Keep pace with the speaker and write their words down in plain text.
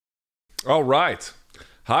All right.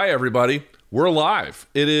 Hi, everybody. We're live.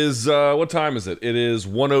 It is, what time is it? It is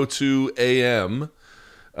 1:02 a.m.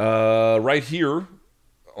 Right here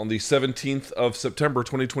on the 17th of September,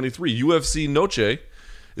 2023. UFC Noche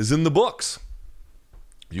is in the books.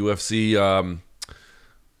 UFC,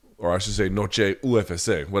 or I should say Noche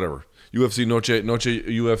UFC, whatever. UFC Noche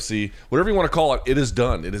UFC, whatever you want to call it, it is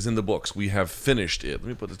done. It is in the books. We have finished it. Let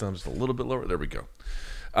me put this down just a little bit lower. There we go.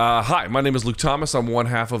 Hi, my name is Luke Thomas. I'm one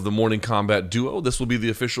half of the Morning Combat Duo. This will be the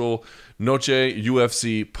official Noche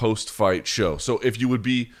UFC post-fight show. So if you would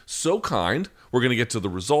be so kind, we're going to get to the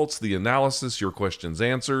results, the analysis, your questions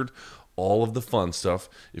answered, all of the fun stuff.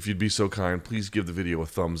 If you'd be so kind, please give the video a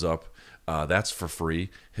thumbs up. That's for free.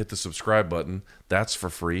 Hit the subscribe button. That's for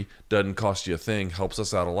free. Doesn't cost you a thing. Helps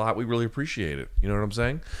us out a lot. We really appreciate it. You know what I'm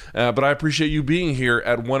saying? But I appreciate you being here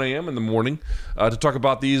at 1 a.m. in the morning to talk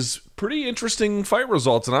about these pretty interesting fight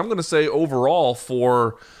results. And I'm going to say overall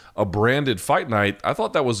for a branded fight night, I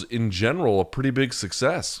thought that was in general a pretty big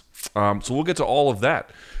success. So we'll get to all of that.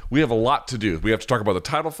 We have a lot to do. We have to talk about the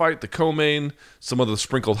title fight, the co-main, some of the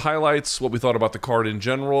sprinkled highlights, what we thought about the card in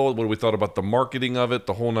general, what we thought about the marketing of it,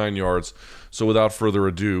 the whole 9 yards. So without further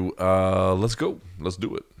ado, let's go. Let's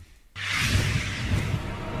do it.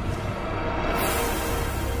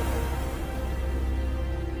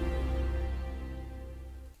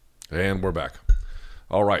 And we're back.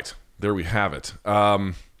 All right. There we have it.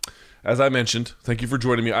 As I mentioned, thank you for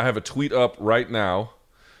joining me. I have a tweet up right now,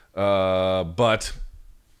 but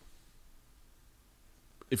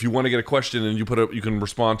if you want to get a question and you put up, you can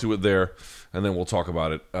respond to it there, and then we'll talk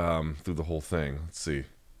about it through the whole thing. Let's see.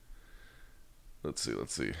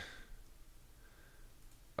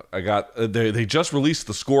 I got they just released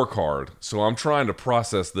the scorecard, so I'm trying to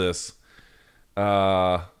process this.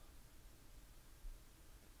 Yeah,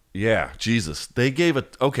 Jesus, they gave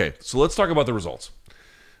it. Okay, so let's talk about the results.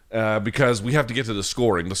 Because we have to get to the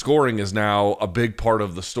scoring. The scoring is now a big part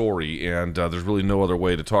of the story, and there's really no other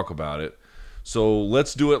way to talk about it. So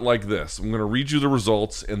let's do it like this. I'm going to read you the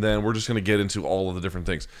results, and then we're just going to get into all of the different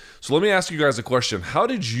things. So let me ask you guys a question. How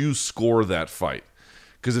did you score that fight?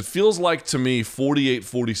 Because it feels like to me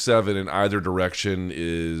 48-47 in either direction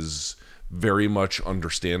is very much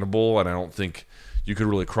understandable, and I don't think you could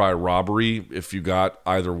really cry robbery if you got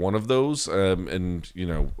either one of those. And, you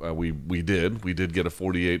know, we did. We did get a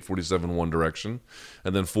 48-47 one direction,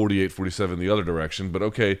 and then 48-47 the other direction. But,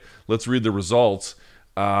 okay, let's read the results.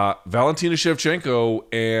 Valentina Shevchenko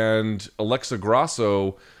and Alexa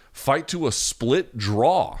Grasso fight to a split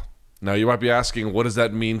draw. Now, you might be asking, what does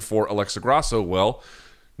that mean for Alexa Grasso? Well,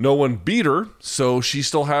 no one beat her, so she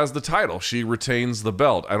still has the title. She retains the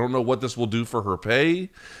belt. I don't know what this will do for her pay.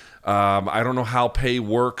 I don't know how pay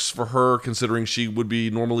works for her, considering she would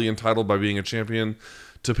be normally entitled by being a champion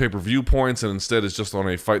to pay-per-view points, and instead is just on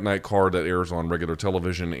a fight night card that airs on regular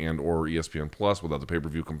television and or ESPN Plus without the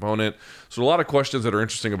pay-per-view component. So a lot of questions that are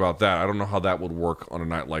interesting about that. I don't know how that would work on a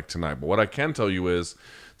night like tonight. But what I can tell you is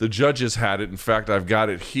the judges had it. In fact, I've got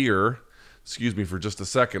it here. Excuse me for just a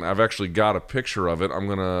second. I've actually got a picture of it. I don't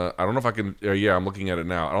know if I can, yeah, I'm looking at it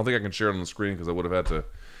now. I don't think I can share it on the screen because I would have had to.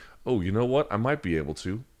 Oh, you know what? I might be able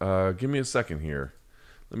to. Give me a second here.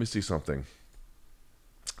 Let me see something.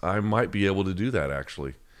 I might be able to do that,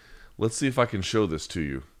 actually. Let's see if I can show this to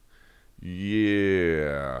you.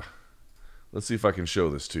 Yeah. Let's see if I can show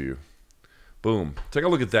this to you. Boom. Take a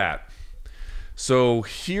look at that. So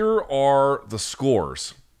here are the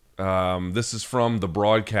scores. This is from the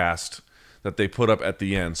broadcast that they put up at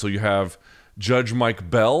the end. So you have Judge Mike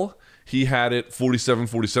Bell. He had it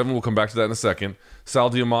 47-47. We'll come back to that in a second. Sal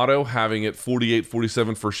D'Amato having it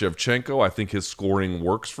 48-47 for Shevchenko. I think his scoring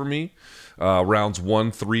works for me. Rounds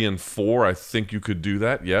 1, 3, and 4. I think you could do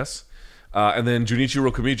that, yes. And then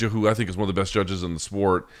Junichiro Kamiya, who I think is one of the best judges in the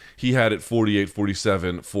sport, he had it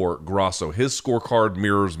 48-47 for Grasso. His scorecard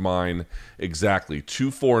mirrors mine exactly.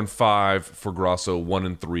 2, 4, and 5 for Grasso, 1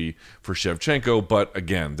 and 3 for Shevchenko. But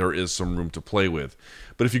again, there is some room to play with.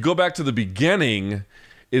 But if you go back to the beginning,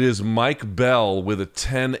 it is Mike Bell with a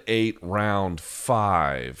 10-8 round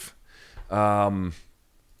 5.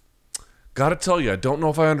 Gotta tell you, I don't know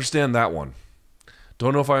if I understand that one.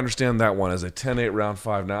 Don't know if I understand that one as a 10-8 round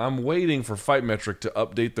 5. Now, I'm waiting for Fight Metric to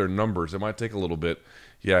update their numbers. It might take a little bit.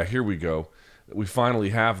 Yeah, here we go. We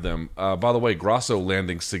finally have them. By the way, Grasso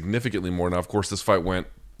landing significantly more. Now, of course, this fight went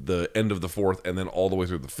the end of the 4th and then all the way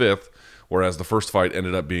through the 5th, whereas the first fight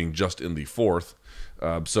ended up being just in the 4th.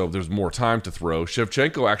 So there's more time to throw.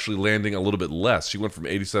 Shevchenko actually landing a little bit less. She went from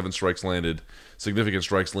 87 strikes landed, significant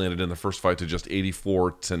strikes landed in the first fight, to just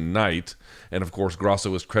 84 tonight. And of course,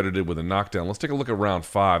 Grasso is credited with a knockdown. Let's take a look at round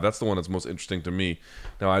 5. That's the one that's most interesting to me.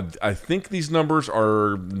 Now, I think these numbers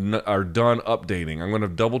are done updating. I'm going to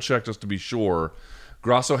double check just to be sure.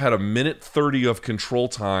 Grasso had a minute 30 of control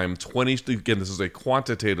time. 20. Again, this is a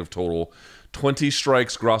quantitative total. 20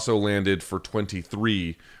 strikes Grasso landed for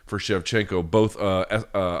 23 for Shevchenko, both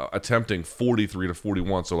attempting 43 to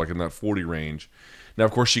 41, so like in that 40 range. Now,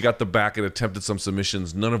 of course, she got the back and attempted some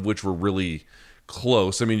submissions, none of which were really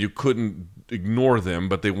close. I mean, you couldn't ignore them,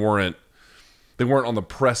 but they weren't on the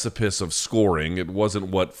precipice of scoring. It wasn't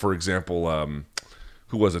what, for example,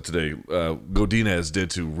 who was it today? Godinez did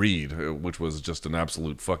to Reed, which was just an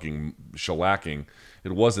absolute fucking shellacking.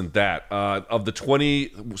 It wasn't that. Of the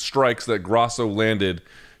 20 strikes that Grasso landed,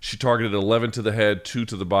 she targeted 11 to the head, 2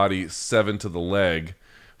 to the body, 7 to the leg.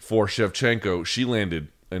 For Shevchenko, she landed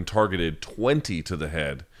and targeted 20 to the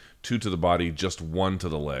head, 2 to the body, just 1 to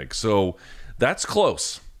the leg. So that's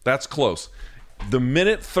close. That's close. The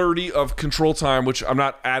minute 30 of control time, which I'm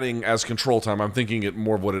not adding as control time, I'm thinking it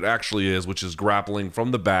more of what it actually is, which is grappling from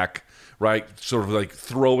the back, right? Sort of like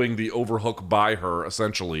throwing the overhook by her,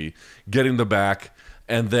 essentially, getting the back,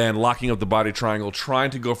 and then locking up the body triangle, trying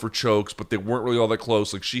to go for chokes, but they weren't really all that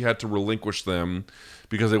close. Like, she had to relinquish them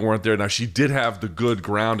because they weren't there. Now, she did have the good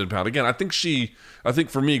ground and pound. Again, I think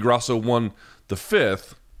for me, Grasso won the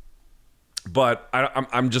 5th, but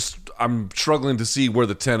I'm struggling to see where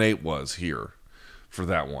the 10-8 was here for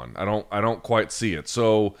that one. I don't quite see it.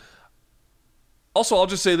 So, also, I'll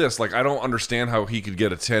just say this. Like, I don't understand how he could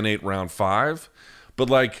get a 10-8 round 5, but,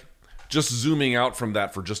 like, just zooming out from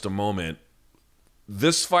that for just a moment,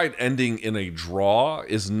 this fight ending in a draw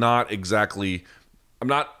is not exactly... I'm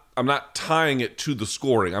not tying it to the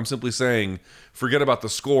scoring. I'm simply saying, forget about the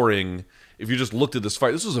scoring. If you just looked at this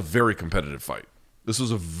fight, this was a very competitive fight. This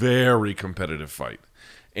was a very competitive fight.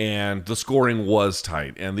 And the scoring was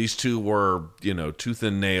tight. And these two were, tooth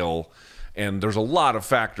and nail. And there's a lot of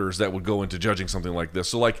factors that would go into judging something like this.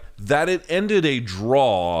 So, like, that it ended a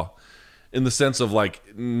draw in the sense of,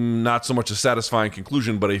 like, not so much a satisfying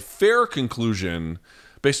conclusion, but a fair conclusion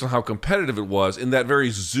based on how competitive it was in that very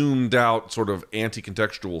zoomed out sort of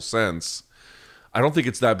anti-contextual sense. I don't think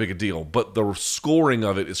it's that big a deal, but the scoring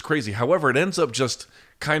of it is crazy. However, it ends up just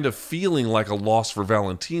kind of feeling like a loss for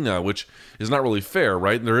Valentina, which is not really fair,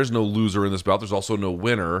 right? There is no loser in this bout. There's also no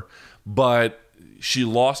winner, but she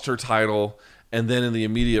lost her title, and then in the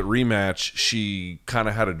immediate rematch, she kind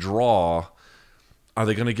of had a draw. Are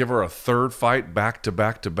they going to give her a third fight back to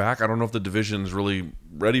back to back? I don't know if the division is really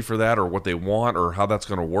ready for that or what they want or how that's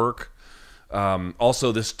going to work.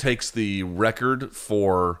 Also, this takes the record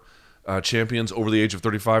for champions over the age of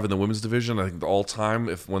 35 in the women's division. I think the all-time,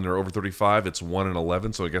 when they're over 35, it's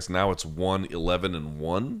 1-11. So I guess now it's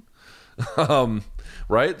 1-11-1.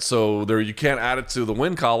 Right? So there, you can't add it to the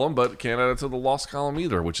win column, but can't add it to the loss column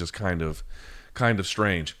either, which is kind of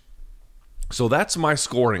strange. So that's my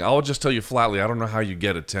scoring. I'll just tell you flatly, I don't know how you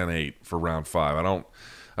get a 10-8 for round 5.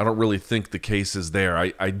 I don't really think the case is there.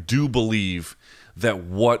 I do believe that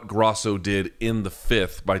what Grasso did in the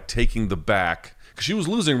 5th by taking the back, because she was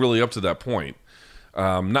losing really up to that point,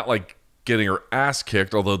 not like getting her ass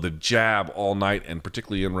kicked, although the jab all night and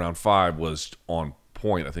particularly in round 5 was on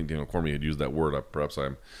point. I think Daniel Cormier had used that word. Perhaps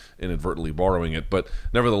I'm inadvertently borrowing it, but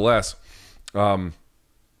nevertheless,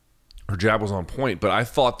 her jab was on point. But I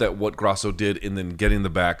thought that what Grasso did in then getting the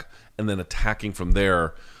back and then attacking from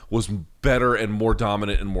there was better and more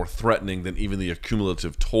dominant and more threatening than even the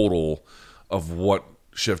accumulative total of what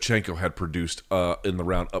Shevchenko had produced in the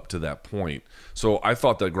round up to that point. So I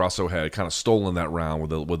thought that Grasso had kind of stolen that round with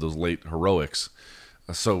those late heroics.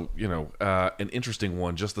 So, an interesting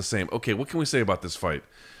one just the same. Okay, what can we say about this fight?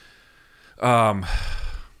 It's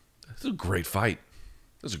a great fight.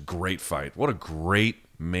 This is a great fight. What a great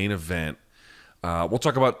main event. We'll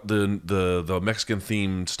talk about the Mexican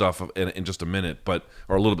themed stuff in just a minute,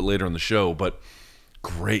 or a little bit later in the show. But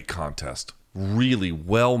great contest, really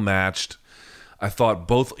well matched. I thought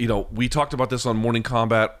both. We talked about this on Morning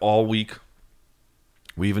Combat all week.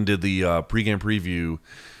 We even did the pregame preview,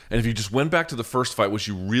 and if you just went back to the first fight, what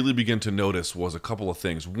you really begin to notice was a couple of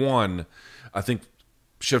things. One, I think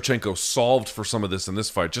Shevchenko solved for some of this in this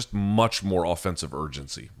fight, just much more offensive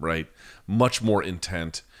urgency, right? Much more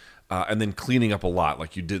intent, and then cleaning up a lot.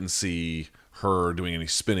 Like, you didn't see her doing any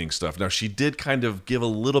spinning stuff. Now, she did kind of give a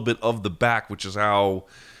little bit of the back, which is how,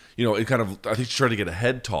 it kind of, I think she tried to get a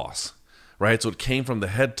head toss, right? So it came from the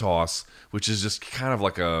head toss, which is just kind of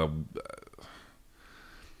like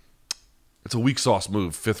it's a weak sauce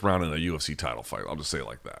move, 5th round in a UFC title fight. I'll just say it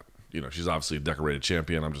like that. You know, she's obviously a decorated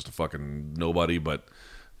champion. I'm just a fucking nobody, but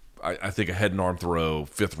I think a head and arm throw,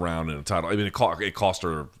 5th round in a title. I mean, it cost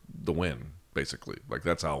her the win, basically. Like,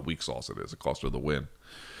 that's how weak sauce it is. It cost her the win.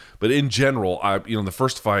 But in general, in the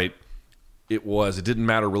first fight, it didn't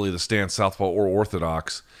matter really the stance, southpaw or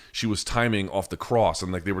orthodox. She was timing off the cross,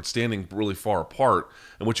 and like they were standing really far apart.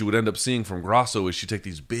 And what you would end up seeing from Grasso is she'd take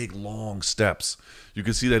these big, long steps. You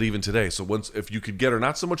can see that even today. So if you could get her,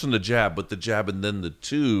 not so much on the jab, but the jab and then the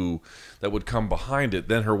 2 that would come behind it,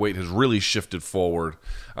 then her weight has really shifted forward.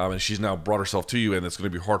 And she's now brought herself to you, and it's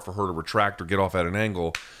going to be hard for her to retract or get off at an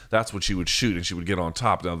angle. That's what she would shoot, and she would get on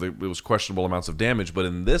top. Now, it was questionable amounts of damage, but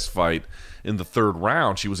in this fight, in the 3rd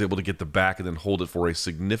round, she was able to get the back and then hold it for a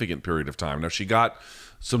significant period of time. Now, she got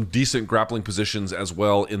some decent grappling positions as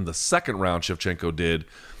well in the 2nd round, Shevchenko did,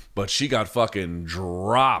 but she got fucking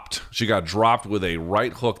dropped. She got dropped with a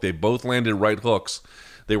right hook. They both landed right hooks.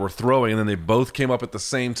 They were throwing, and then they both came up at the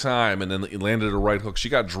same time, and then landed a right hook. She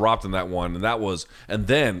got dropped in that one, and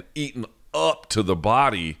then eaten up to the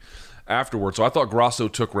body afterwards. So I thought Grasso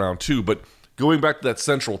took round 2, but going back to that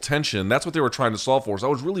central tension, that's what they were trying to solve for. So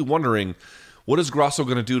I was really wondering, what is Grasso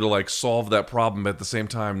going to do to like solve that problem, at the same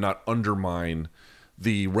time not undermine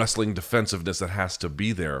the wrestling defensiveness that has to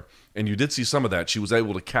be there? And you did see some of that. She was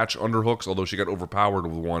able to catch underhooks, although she got overpowered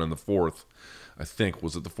with one in the 4th. I think,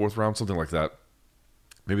 was it the 4th round? Something like that.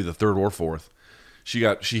 Maybe the 3rd or 4th.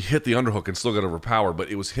 She hit the underhook and still got overpowered, but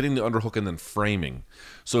it was hitting the underhook and then framing.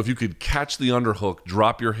 So if you could catch the underhook,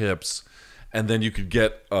 drop your hips, and then you could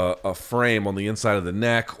get a frame on the inside of the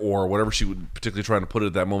neck or whatever she would particularly trying to put it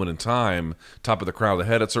at that moment in time, top of the crown of the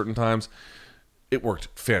head at certain times, it worked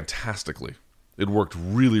fantastically. It worked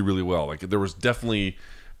really, really well. Like, there was definitely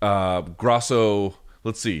Grasso.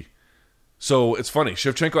 Let's see. So it's funny.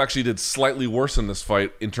 Shevchenko actually did slightly worse in this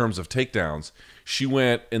fight in terms of takedowns. She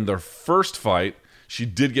went in their first fight. She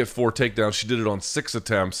did get 4 takedowns. She did it on 6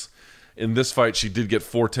 attempts. In this fight, she did get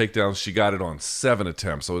 4 takedowns. She got it on 7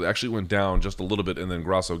 attempts. So it actually went down just a little bit, and then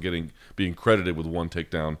Grasso being credited with 1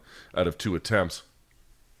 takedown out of 2 attempts.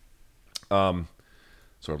 So I'm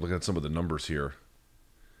looking at some of the numbers here.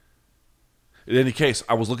 In any case,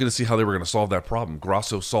 I was looking to see how they were going to solve that problem.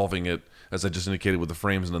 Grasso solving it, as I just indicated, with the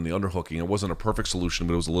frames and then the underhooking. It wasn't a perfect solution,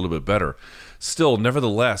 but it was a little bit better. Still,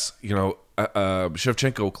 nevertheless,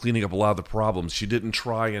 Shevchenko cleaning up a lot of the problems. She didn't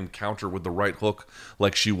try and counter with the right hook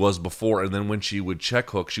like she was before, and then when she would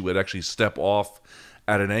check hook, she would actually step off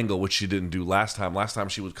at an angle, which she didn't do last time. Last time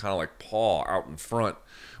she would kind of like paw out in front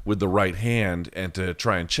with the right hand and to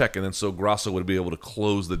try and check, and then so Grasso would be able to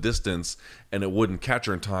close the distance and it wouldn't catch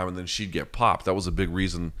her in time, and then she'd get popped. That was a big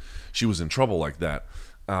reason she was in trouble like that.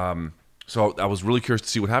 So I was really curious to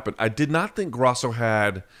see what happened. I did not think Grasso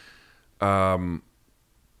had as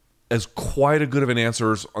quite a good of an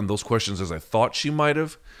answers on those questions as I thought she might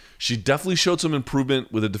have. She definitely showed some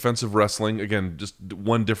improvement with the defensive wrestling. Again, just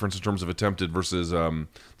one difference in terms of attempted versus the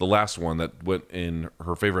last one that went in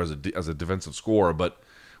her favor as a defensive score, but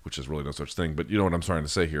which is really no such thing. But you know what I'm trying to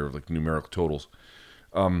say here, like numerical totals.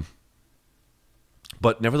 But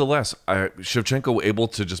nevertheless, Shevchenko able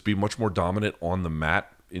to just be much more dominant on the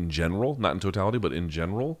mat in general, not in totality, but in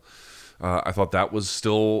general. I thought that was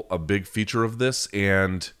still a big feature of this.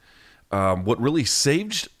 And what really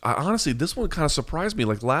saved, honestly, this one kind of surprised me.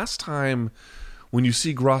 Like last time when you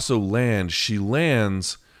see Grasso land, she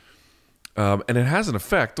lands, and it has an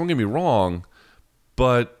effect, don't get me wrong,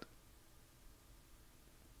 but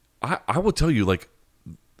I will tell you, like,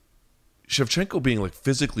 Shevchenko being like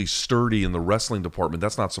physically sturdy in the wrestling department,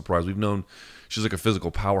 that's not surprising. We've known she's like a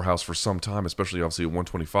physical powerhouse for some time, especially obviously at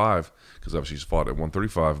 125, because obviously she's fought at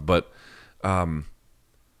 135. But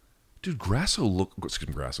dude, Grasso looked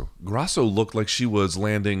like she was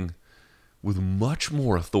landing with much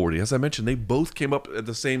more authority. As I mentioned, they both came up at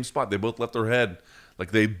the same spot. They both left their head,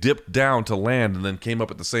 like they dipped down to land and then came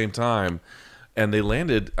up at the same time. And they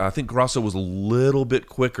landed, I think Grasso was a little bit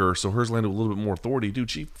quicker, so hers landed with a little bit more authority. Dude,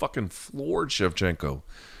 she fucking floored Shevchenko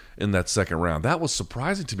in that second round. That was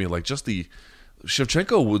surprising to me. Like, just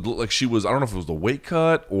Shevchenko would look like she was, I don't know if it was the weight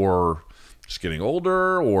cut or just getting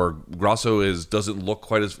older, or Grasso doesn't look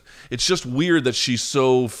quite as, it's just weird that she's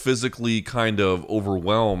so physically kind of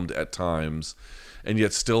overwhelmed at times, and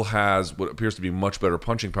yet still has what appears to be much better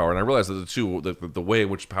punching power. And I realize that the way in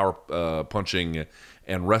which power punching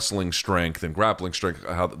and wrestling strength and grappling strength,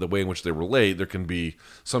 the way in which they relate, there can be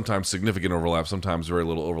sometimes significant overlap, sometimes very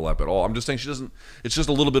little overlap at all. I'm just saying it's just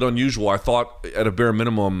a little bit unusual. I thought at a bare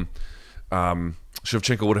minimum,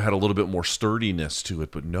 Shevchenko would have had a little bit more sturdiness to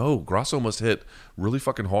it, but no, Grasso must hit really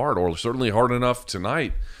fucking hard, or certainly hard enough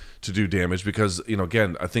tonight to do damage because,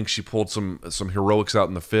 again, I think she pulled some heroics out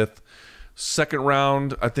in the fifth. Second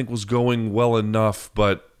round, I think, was going well enough,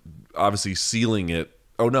 but obviously sealing it.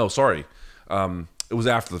 Oh, no, sorry. It was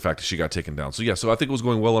after the fact that she got taken down. So, yeah, so I think it was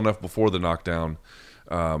going well enough before the knockdown.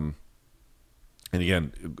 And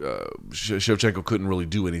again, Shevchenko couldn't really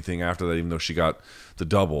do anything after that, even though she got the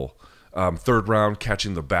double. Third round,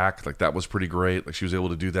 catching the back, like that was pretty great. Like she was able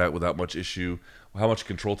to do that without much issue. How much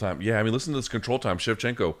control time? Yeah, I mean, listen to this control time.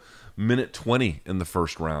 Shevchenko, minute 20 in the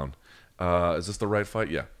first round. Is this the right fight?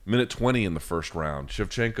 Yeah. Minute 20 in the first round.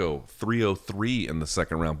 Shevchenko, 3:03 in the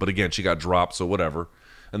second round. But again, she got dropped, so whatever.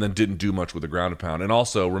 And then didn't do much with the ground and pound. And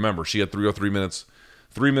also, remember, she had 3:03 minutes,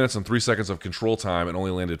 3 minutes and 3 seconds of control time and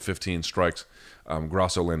only landed 15 strikes.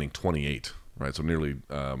 Grasso landing 28, right? So nearly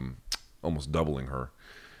almost doubling her.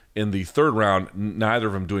 In the third round, neither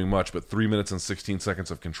of them doing much, but 3 minutes and 16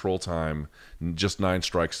 seconds of control time, just 9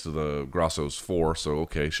 strikes to the Grasso's 4. So,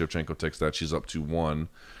 okay, Shevchenko takes that. She's up to 1.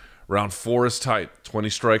 Round 4 is tight. 20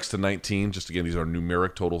 strikes to 19. Just again, these are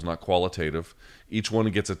numeric totals, not qualitative. Each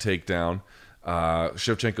one gets a takedown.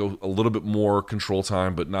 Shevchenko, a little bit more control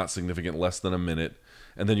time, but not significant, less than a minute.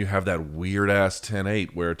 And then you have that weird-ass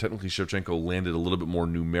 10-8 where technically Shevchenko landed a little bit more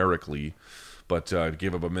numerically, but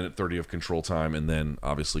gave up a minute 30 of control time, and then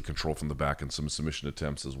obviously control from the back and some submission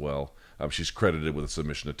attempts as well. She's credited with a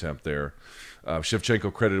submission attempt there.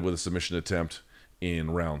 Shevchenko credited with a submission attempt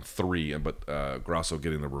in round 3, but Grasso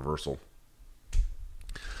getting the reversal.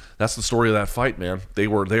 That's the story of that fight, man. They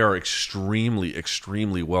are extremely,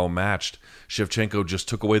 extremely well matched. Shevchenko just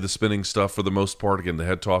took away the spinning stuff for the most part. Again, the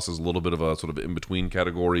head toss is a little bit of a sort of in-between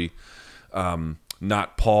category.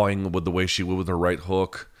 Not pawing with the way she would with her right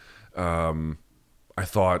hook. I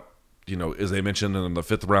thought, as they mentioned in the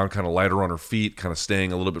 5th round, kind of lighter on her feet, kind of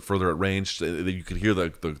staying a little bit further at range. You could hear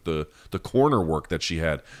the corner work that she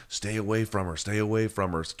had. Stay away from her, stay away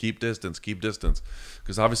from her. Keep distance, keep distance.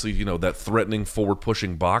 Because obviously, that threatening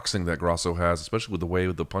forward-pushing boxing that Grasso has, especially with the way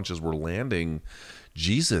the punches were landing,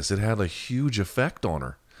 Jesus, it had a huge effect on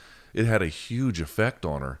her. It had a huge effect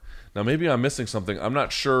on her. Now, maybe I'm missing something. I'm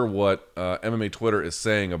not sure what MMA Twitter is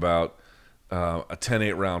saying about a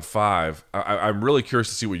 10-8 round 5. I'm really curious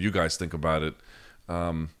to see what you guys think about it.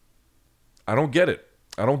 I don't get it.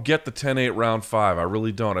 I don't get the 10-8 round 5. I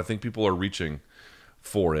really don't. I think people are reaching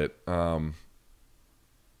for it.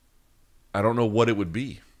 I don't know what it would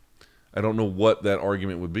be. I don't know what that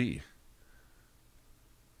argument would be.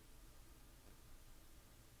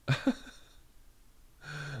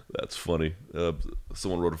 That's funny.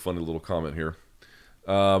 Someone wrote a funny little comment here.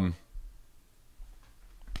 I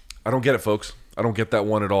don't get it, folks. I don't get that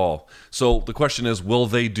one at all. So the question is, will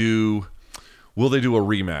they do a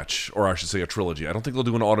rematch, or I should say a trilogy? I don't think they'll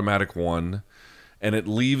do an automatic one, and it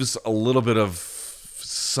leaves a little bit of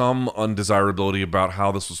some undesirability about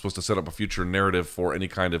how this was supposed to set up a future narrative for any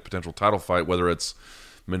kind of potential title fight, whether it's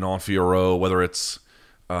Manon Fiorot, whether it's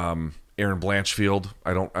Aaron Blanchfield.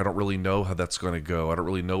 I don't really know how that's going to go. I don't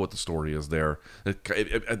really know what the story is there.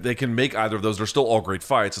 They can make either of those. They're still all great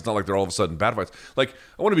fights. It's not like they're all of a sudden bad fights. Like,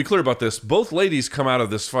 I want to be clear about this. Both ladies come out of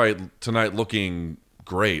this fight tonight looking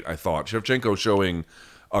great, I thought. Shevchenko showing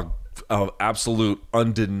a absolute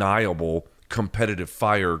undeniable competitive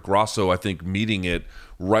fire. Grasso, I think, meeting it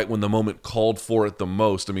right when the moment called for it the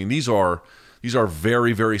most. I mean, these are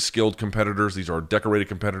very, very skilled competitors. These are decorated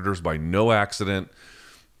competitors by no accident.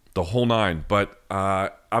 The whole 9, but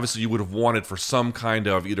obviously you would have wanted for some kind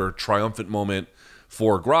of either triumphant moment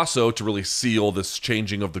for Grasso to really seal this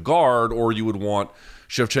changing of the guard, or you would want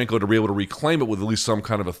Shevchenko to be able to reclaim it with at least some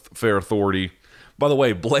kind of a fair authority. By the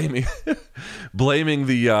way, blaming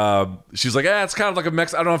the she's like, it's kind of like a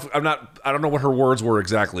Mex. I don't know what her words were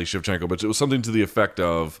exactly, Shevchenko, but it was something to the effect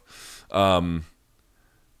of, it's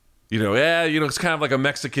kind of like a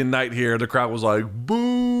Mexican night here. The crowd was like,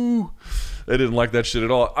 boo. They didn't like that shit at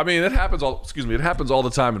all. I mean, it happens all the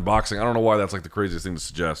time in boxing. I don't know why that's like the craziest thing to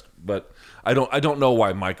suggest, but I don't know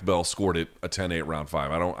why Mike Bell scored it a 10-8 round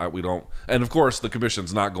 5. We don't, and of course the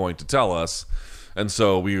commission's not going to tell us, and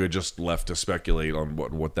so we were just left to speculate on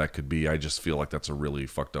what that could be. I just feel like that's a really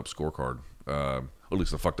fucked up scorecard, at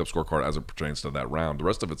least a fucked up scorecard as it pertains to that round. The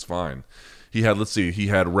rest of it's fine. He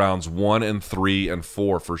had rounds 1 and 3 and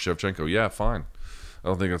 4 for Shevchenko. Yeah, fine. I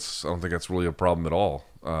don't think that's really a problem at all.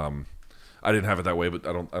 I didn't have it that way, but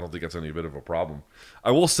I don't think that's any bit of a problem. I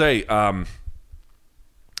will say,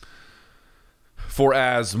 for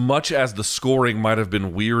as much as the scoring might have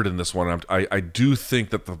been weird in this one, I do think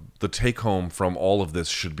that the take home from all of this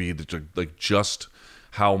should be like just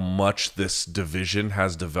how much this division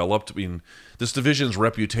has developed. I mean, this division's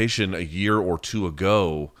reputation a year or two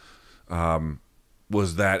ago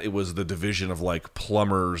was that it was the division of like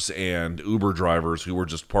plumbers and Uber drivers who were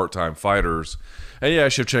just part-time fighters. And yeah,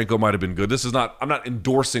 Shevchenko might have been good. I'm not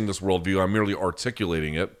endorsing this worldview. I'm merely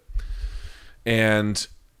articulating it. And,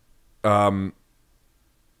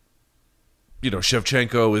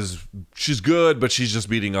 Shevchenko she's good, but she's just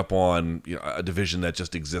beating up on a division that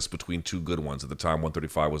just exists between two good ones. At the time,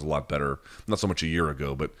 135 was a lot better. Not so much a year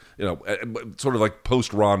ago, but, sort of like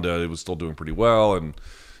post-Ronda, it was still doing pretty well. And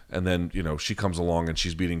then, she comes along and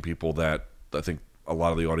she's beating people that I think a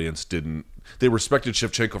lot of the audience didn't. They respected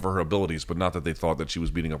Shevchenko for her abilities, but not that they thought that she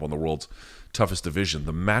was beating up on the world's toughest division.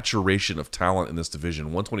 The maturation of talent in this division,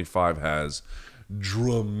 125 has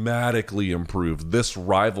dramatically improved. This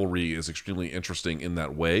rivalry is extremely interesting in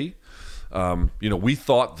that way. We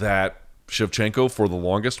thought that Shevchenko for the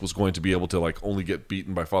longest was going to be able to like only get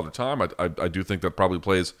beaten by Father Time. I do think that probably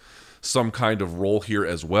plays some kind of role here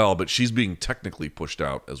as well, but she's being technically pushed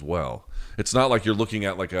out as well. It's not like you're looking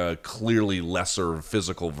at like a clearly lesser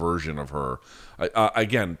physical version of her.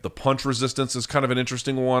 Again, the punch resistance is kind of an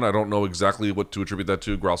interesting one. I don't know exactly what to attribute that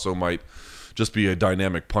to. Grasso might just be a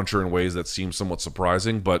dynamic puncher in ways that seem somewhat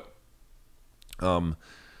surprising, but I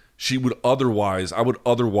would otherwise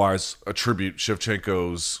attribute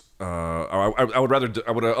Shevchenko's I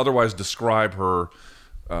would otherwise describe her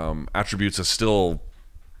attributes as still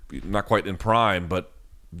not quite in prime, but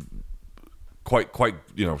quite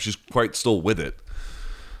she's quite still with it.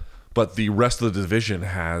 But the rest of the division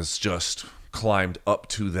has just climbed up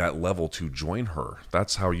to that level to join her.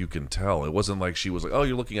 That's how you can tell. It wasn't like she was like, oh,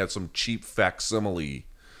 you're looking at some cheap facsimile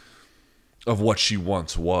of what she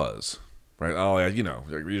once was, right? Oh, yeah,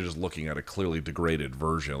 you're just looking at a clearly degraded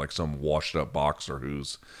version, like some washed up boxer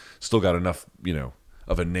who's still got enough,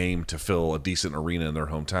 of a name to fill a decent arena in their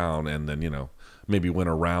hometown, and then, maybe win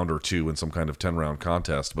a round or two in some kind of 10-round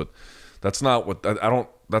contest. But that's not what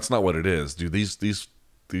that's not what it is, dude.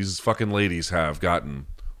 These fucking ladies have gotten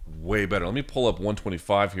way better. Let me pull up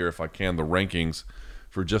 125 here if I can, the rankings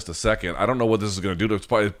for just a second. I don't know what this is going to do.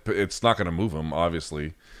 It's not going to move them,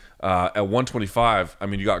 obviously. At 125,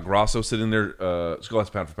 you got Grasso sitting there. Let's go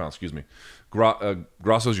pound for pound, excuse me.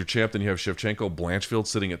 Grasso's your champ. Then you have Shevchenko. Blanchfield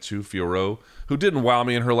sitting at 2. Fiorot, who didn't wow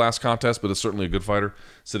me in her last contest, but is certainly a good fighter,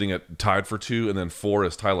 sitting at tied for 2. And then 4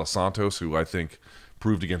 is Tyla Santos, who I think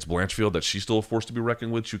proved against Blanchfield that she's still a force to be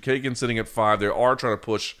reckoned with. Chukagian sitting at 5. They are trying to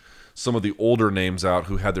push some of the older names out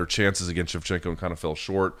who had their chances against Shevchenko and kind of fell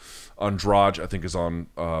short. Andrade, I think, is on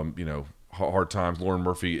hard times. Lauren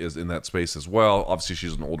Murphy is in that space as well. Obviously,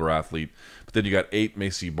 she's an older athlete. But then you got 8,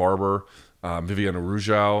 Macy Barber, Viviana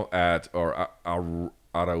Araujo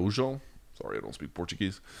Araujo. Sorry, I don't speak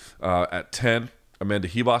Portuguese. At 10, Amanda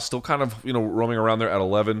Ribas, still kind of roaming around there at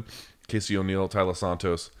 11. Casey O'Neill, Tyler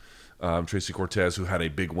Santos, Tracy Cortez, who had a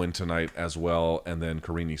big win tonight as well, and then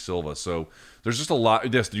Karini Silva. So there's just a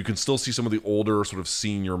lot. Yes, you can still see some of the older sort of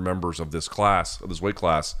senior members of this class, of this weight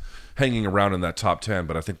class, hanging around in that top 10.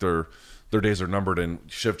 But I think their days are numbered, and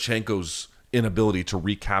Shevchenko's inability to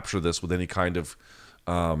recapture this with any kind of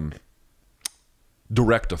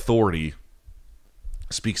direct authority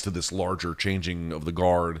speaks to this larger changing of the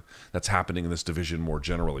guard that's happening in this division more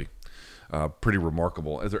generally. Pretty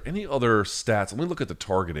remarkable. Are there any other stats? Let me look at the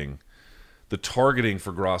targeting. The targeting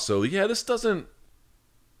for Grasso. Yeah, this doesn't...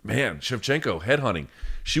 Man, Shevchenko, headhunting.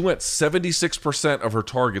 She went 76% of her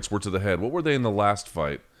targets were to the head. What were they in the last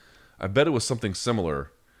fight? I bet it was something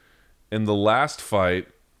similar. In the last fight,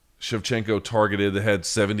 Shevchenko targeted the head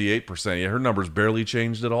 78%. Yeah, her numbers barely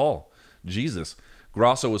changed at all. Jesus.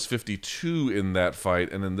 Grasso was 52 in that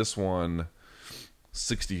fight, and then this one,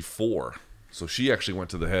 64. So she actually went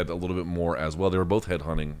to the head a little bit more as well. They were both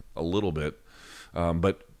headhunting a little bit.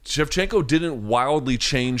 But Shevchenko didn't wildly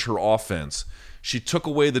change her offense. She took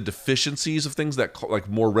away the deficiencies of things that like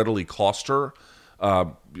more readily cost her.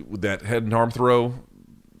 That head and arm throw,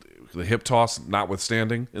 the hip toss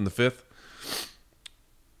notwithstanding in the 5th.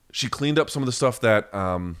 She cleaned up some of the stuff that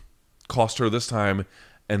cost her this time,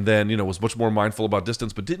 and then was much more mindful about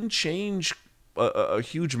distance, but didn't change a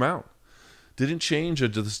huge amount. Didn't change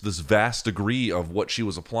this vast degree of what she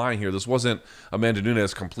was applying here. This wasn't Amanda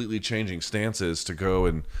Nunes completely changing stances to go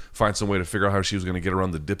and find some way to figure out how she was going to get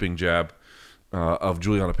around the dipping jab of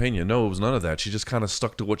Juliana Pena. No, it was none of that. She just kind of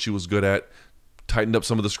stuck to what she was good at, tightened up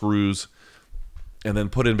some of the screws, and then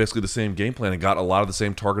put in basically the same game plan and got a lot of the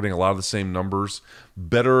same targeting, a lot of the same numbers,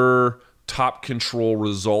 better top control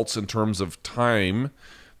results in terms of time,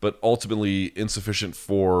 but ultimately insufficient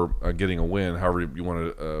for getting a win, however you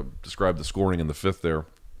want to describe the scoring in the 5th there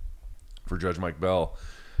for Judge Mike Bell.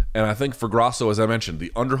 And I think for Grasso, as I mentioned,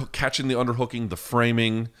 catching the underhooking, the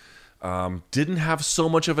framing, Didn't have so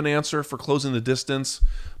much of an answer for closing the distance,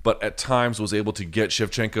 but at times was able to get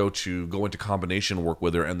Shevchenko to go into combination work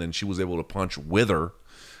with her, and then she was able to punch with her.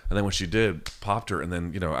 And then when she did, popped her. And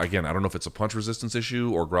then, again, I don't know if it's a punch resistance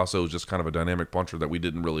issue or Grasso is just kind of a dynamic puncher that we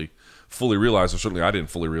didn't really fully realize, or certainly I didn't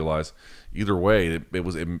fully realize. Either way, it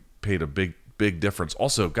paid a big difference.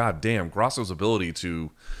 Also, goddamn, Grasso's ability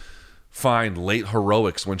to find late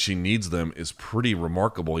heroics when she needs them is pretty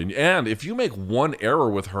remarkable. And if you make one error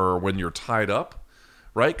with her when you're tied up,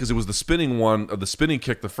 right? Because it was the spinning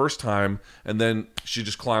kick the first time, and then she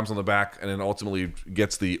just climbs on the back and then ultimately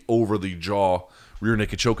gets the over the jaw rear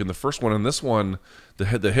naked choke in the first one. And this one, the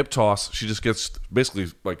hip toss, she just gets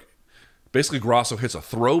basically Grasso hits a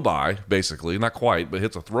throw by, basically, not quite, but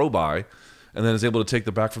hits a throw by, and then is able to take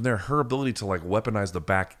the back from there. Her ability to weaponize the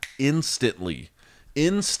back instantly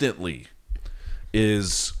is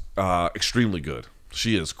extremely good.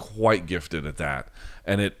 She is quite gifted at that,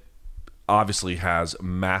 and it obviously has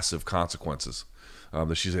massive consequences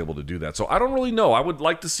that she's able to do that. So I don't really know. I would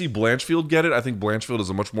like to see Blanchfield get it. I think Blanchfield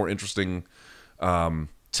is a much more interesting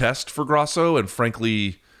test for Grasso, and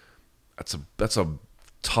frankly, that's a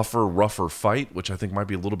tougher, rougher fight, which I think might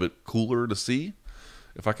be a little bit cooler to see,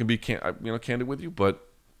 if I can be candid with you. But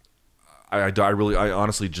I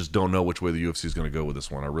honestly just don't know which way the UFC is going to go with this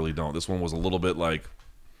one. I really don't. This one was a little bit like,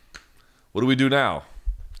 what do we do now?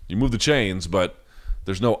 You move the chains, but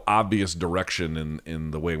there's no obvious direction in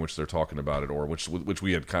the way in which they're talking about it, or which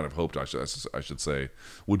we had kind of hoped, I should say,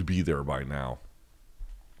 would be there by now.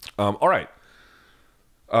 All right.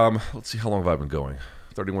 Let's see, how long have I been going?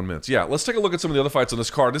 31 minutes. Yeah, let's take a look at some of the other fights on this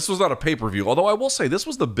card. This was not a pay-per-view, although I will say this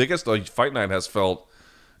was the biggest fight night has felt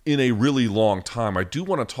in a really long time. I do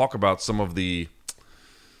want to talk about some of the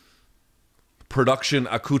production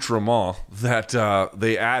accoutrement that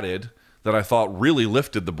they added that I thought really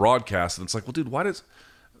lifted the broadcast. And it's like, well, dude, why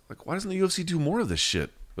doesn't the UFC do more of this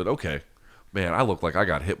shit? But okay, man, I look like I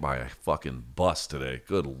got hit by a fucking bus today.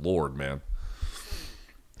 Good Lord, man.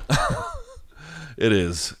 It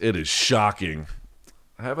is shocking.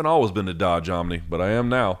 I haven't always been to Dodge Omni, but I am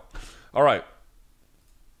now. All right.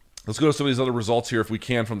 Let's go to some of these other results here if we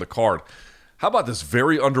can from the card. How about this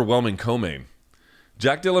very underwhelming co-main?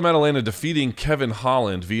 Jack Della Maddalena defeating Kevin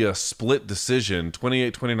Holland via split decision,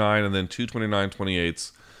 28-29 and then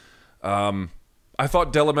 229-28. I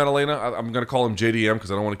thought Della Maddalena, I'm going to call him JDM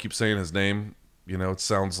because I don't want to keep saying his name. It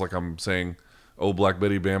sounds like I'm saying, oh, Black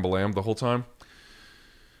Betty Bam Balam the whole time.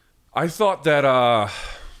 I thought that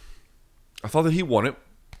he won it.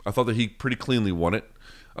 I thought that he pretty cleanly won it.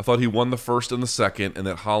 I thought he won the first and the second, and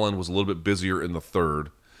that Holland was a little bit busier in the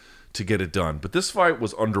third to get it done. But this fight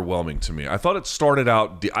was underwhelming to me. I thought it started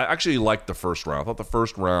out... I actually liked the first round. I thought the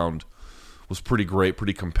first round was pretty great,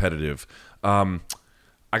 pretty competitive. I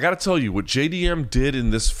got to tell you, what JDM did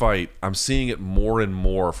in this fight, I'm seeing it more and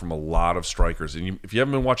more from a lot of strikers. And if you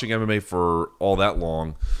haven't been watching MMA for all that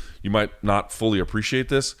long, you might not fully appreciate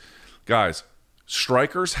this. Guys,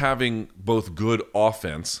 strikers having both good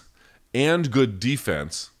offense and good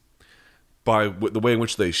defense by the way in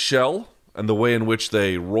which they shell and the way in which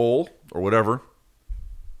they roll or whatever,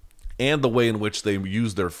 and the way in which they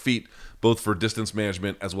use their feet both for distance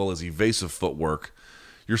management as well as evasive footwork.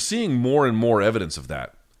 You're seeing more and more evidence of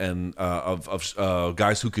that, and of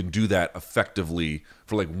guys who can do that effectively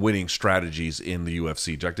for winning strategies in the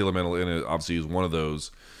UFC. Jack Della Maddalena obviously is one of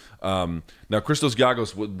those. Now, Christos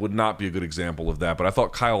Giagos would not be a good example of that, but I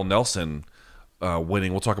thought Kyle Nelson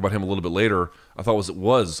winning, we'll talk about him a little bit later, I thought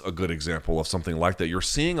was a good example of something like that. You're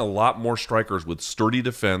seeing a lot more strikers with sturdy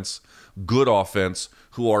defense, good offense,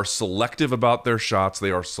 who are selective about their shots.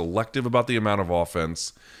 They are selective about the amount of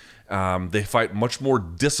offense. They fight much more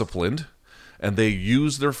disciplined, and they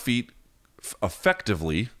use their feet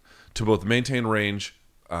effectively to both maintain range,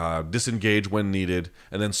 disengage when needed,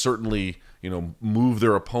 and then certainly move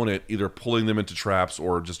their opponent, either pulling them into traps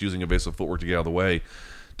or just using evasive footwork to get out of the way.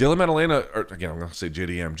 Della Maddalena, again, I'm going to say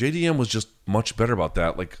JDM. JDM was just much better about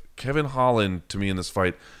that. Kevin Holland, to me in this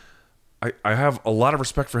fight, I have a lot of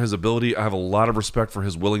respect for his ability. I have a lot of respect for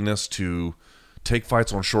his willingness to take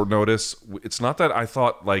fights on short notice. It's not that I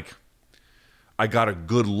thought, I got a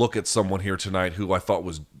good look at someone here tonight who I thought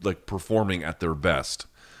was, performing at their best.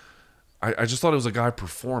 I just thought it was a guy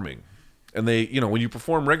performing. And they, when you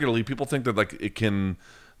perform regularly, people think that it can,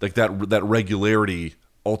 that regularity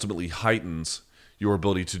ultimately heightens your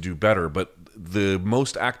ability to do better. But the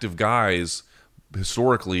most active guys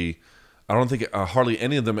historically, I don't think hardly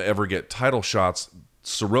any of them ever get title shots.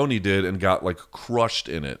 Cerrone did and got crushed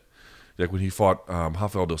in it, when he fought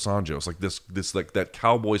Rafael dos Anjos. This that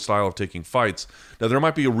cowboy style of taking fights. Now there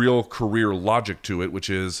might be a real career logic to it, which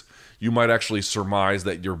is you might actually surmise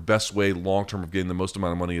that your best way long-term of getting the most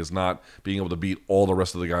amount of money is not being able to beat all the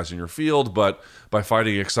rest of the guys in your field, but by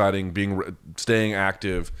fighting exciting, staying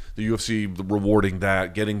active, the UFC rewarding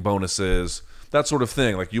that, getting bonuses, that sort of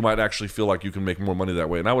thing. Like, you might actually feel like you can make more money that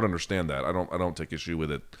way, and I would understand that. I don't take issue with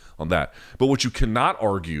it on that. But what you cannot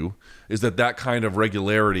argue is that kind of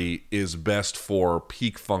regularity is best for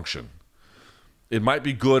peak function. It might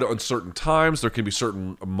be good on certain times. There can be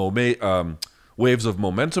certain waves of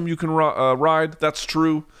momentum you can ride. That's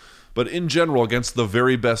true. But in general, against the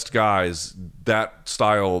very best guys, that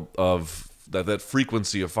style of that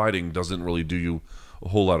frequency of fighting doesn't really do you a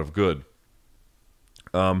whole lot of good.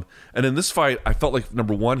 And in this fight, I felt like,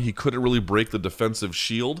 number one, he couldn't really break the defensive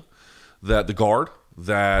shield, that the guard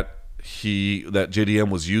that JDM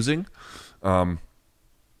was using.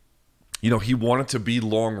 He wanted to be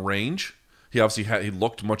long range. He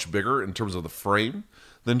looked much bigger in terms of the frame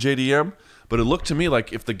than JDM, but it looked to me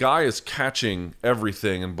like if the guy is catching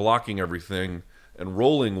everything and blocking everything and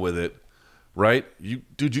rolling with it, right? You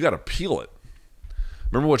got to peel it.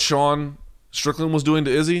 Remember what Sean Strickland was doing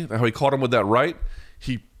to Izzy? How he caught him with that right?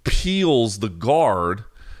 He peels the guard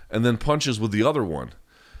and then punches with the other one.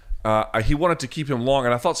 He wanted to keep him long,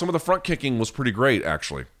 and I thought some of the front kicking was pretty great,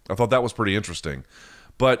 actually. I thought that was pretty interesting.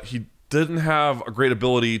 But he didn't have a great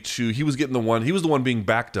ability to... He was the one being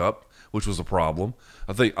backed up, which was a problem.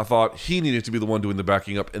 I thought he needed to be the one doing the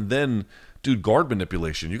backing up, and then, dude, guard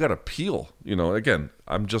manipulation. You got to peel. Again,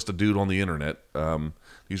 I'm just a dude on the internet.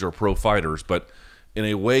 These are pro fighters, but in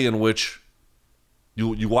a way in which...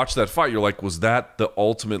 You watch that fight, you're like, was that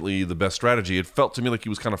ultimately the best strategy? It felt to me like he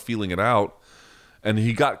was kind of feeling it out, and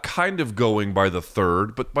he got kind of going by the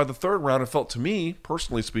third, but by the third round, it felt to me,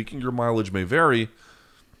 personally speaking, your mileage may vary,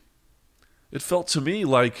 it felt to me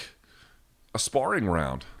like a sparring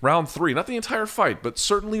round. Round 3, not the entire fight, but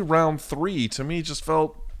certainly round 3, to me, just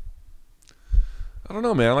felt, I don't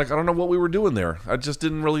know, man, like, I don't know what we were doing there. I just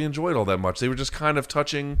didn't really enjoy it all that much. They were just kind of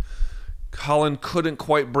touching... Holland couldn't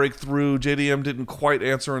quite break through. JDM didn't quite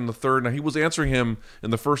answer in the third. Now, he was answering him in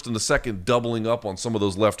the first and the second, doubling up on some of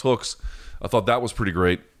those left hooks. I thought that was pretty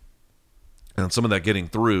great. And some of that getting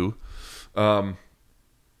through. But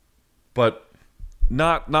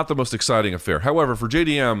not the most exciting affair. However, for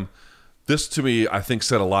JDM, this, to me, I think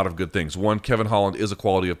said a lot of good things. One, Kevin Holland is a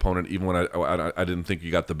quality opponent, even when I didn't think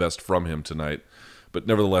you got the best from him tonight. But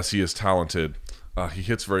nevertheless, he is talented. He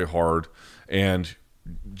hits very hard. And...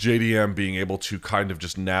 JDM being able to kind of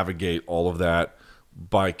just navigate all of that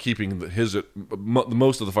by keeping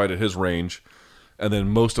most of the fight at his range, and then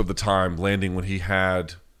most of the time landing when he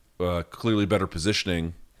had clearly better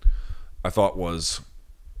positioning, I thought was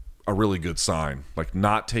a really good sign. Like,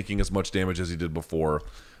 not taking as much damage as he did before,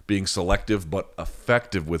 being selective but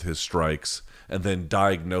effective with his strikes, and then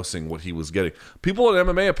diagnosing what he was getting. People at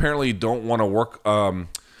MMA apparently don't want to work...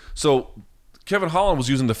 Kevin Holland was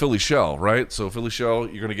using the Philly shell, right? So Philly shell,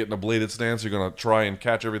 you're going to get in a bladed stance. You're going to try and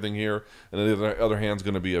catch everything here, and then the other hand's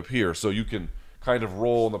going to be up here. So you can kind of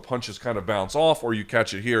roll and the punches kind of bounce off, or you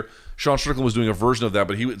catch it here. Sean Strickland was doing a version of that,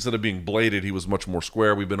 but instead of being bladed, he was much more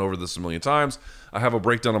square. We've been over this a million times. I have a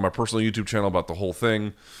breakdown on my personal YouTube channel about the whole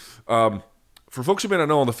thing. For folks who may not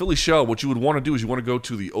know, on the Philly shell, what you would want to do is you want to go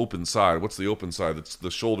to the open side. What's the open side? It's the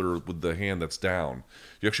shoulder with the hand that's down.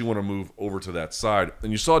 You actually want to move over to that side.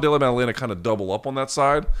 And you saw De La Maddalena kind of double up on that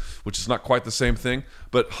side, which is not quite the same thing.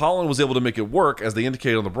 But Holland was able to make it work, as they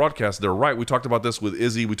indicated on the broadcast. They're right. We talked about this with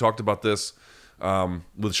Izzy. We talked about this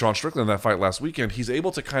with Sean Strickland in that fight last weekend. He's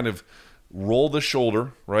able to kind of roll the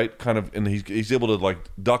shoulder, right? Kind of, and he's able to like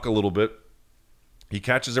duck a little bit. He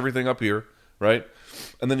catches everything up here, right?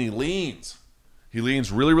 And then he leans. He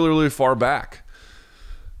leans really, really, really far back.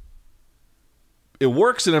 It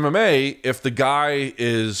works in MMA if the guy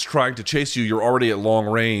is trying to chase you, you're already at long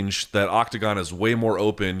range, that octagon is way more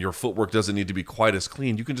open, your footwork doesn't need to be quite as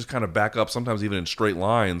clean. You can just kind of back up, sometimes even in straight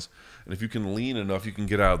lines, and if you can lean enough, you can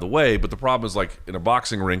get out of the way. But the problem is, like in a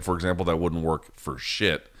boxing ring, for example, that wouldn't work for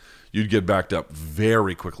shit. You'd get backed up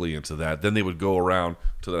very quickly into that. Then they would go around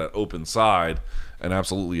to that open side and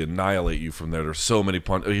absolutely annihilate you from there. There's so many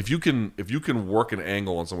punches. If you can work an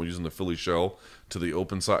angle on someone using the Philly shell to the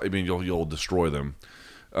open side, I mean, you'll destroy them.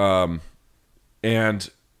 But in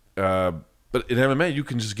MMA, you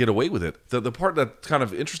can just get away with it. The part that's kind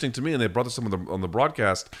of interesting to me, and they brought this up on the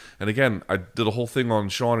broadcast, and again, I did a whole thing on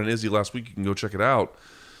Sean and Izzy last week. You can go check it out.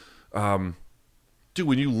 Dude,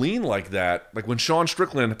 when you lean like that, like when Sean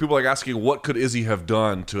Strickland, people are like asking what could Izzy have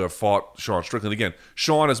done to have fought Sean Strickland. Again,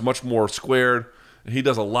 Sean is much more squared. He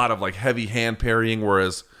does a lot of like heavy hand parrying,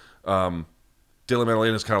 whereas De La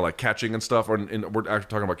Maddalena is kind of like catching and stuff, and we're actually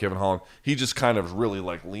talking about Kevin Holland. He just kind of really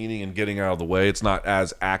like leaning and getting out of the way. It's not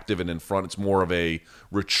as active and in front. It's more of a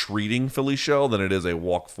retreating Philly shell than it is a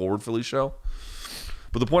walk forward Philly shell.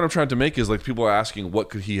 But the point I'm trying to make is like people are asking what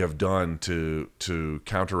could he have done to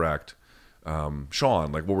counteract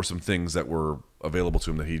Sean? Like what were some things that were available to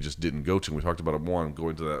him that he just didn't go to? And we talked about one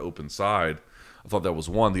going to that open side. I thought that was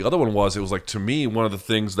one. The other one was, it was like, to me, one of the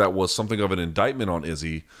things that was something of an indictment on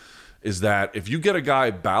Izzy is that if you get a guy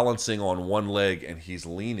balancing on one leg and he's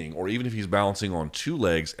leaning, or even if he's balancing on two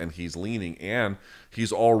legs and he's leaning, and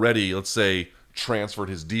he's already, let's say, transferred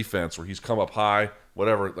his defense, or he's come up high,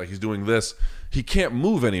 whatever, like he's doing this, he can't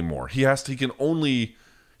move anymore. He can only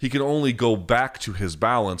go back to his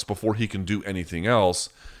balance before he can do anything else.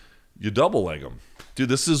 You double leg him. Dude,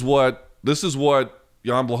 this is what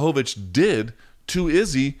Jan Blachowicz did to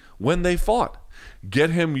Izzy when they fought.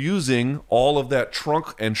 Get him using all of that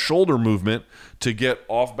trunk and shoulder movement to get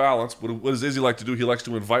off balance. What does Izzy like to do? He likes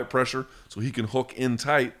to invite pressure so he can hook in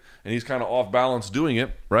tight, and he's kind of off balance doing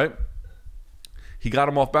it, right? He got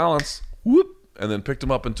him off balance, whoop, and then picked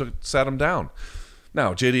him up and sat him down.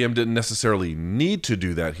 Now, JDM didn't necessarily need to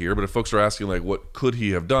do that here, but if folks are asking, like, what could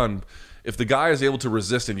he have done? If the guy is able to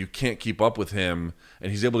resist and you can't keep up with him,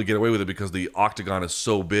 and he's able to get away with it because the octagon is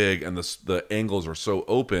so big and the angles are so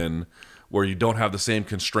open, where you don't have the same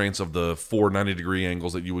constraints of the 490-degree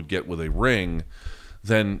angles that you would get with a ring,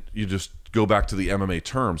 then you just go back to the MMA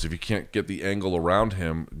terms. If you can't get the angle around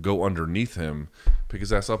him, go underneath him, pick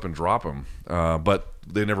his ass up and drop him. But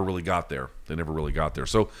they never really got there.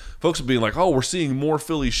 So folks are being like, oh, we're seeing more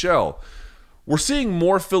Philly shell. We're seeing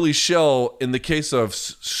more Philly shell in the case of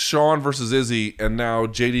Sean versus Izzy, and now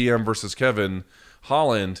JDM versus Kevin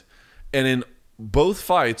Holland. And in both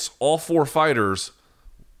fights, all four fighters,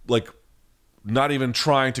 like, not even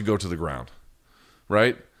trying to go to the ground,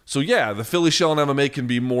 right? So yeah, the Philly shell in MMA can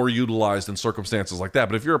be more utilized in circumstances like that.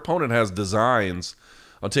 But if your opponent has designs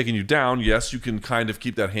on taking you down, yes, you can kind of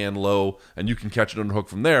keep that hand low and you can catch it on the hook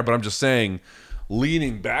from there. But I'm just saying,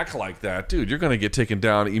 leaning back like that, dude, you're going to get taken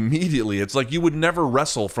down immediately. It's like you would never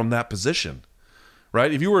wrestle from that position,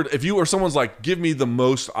 right? If you were someone's like, give me the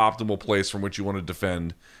most optimal place from which you want to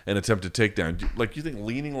defend and attempt to take down, like, you think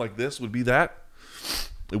leaning like this would be that?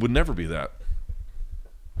 It would never be that.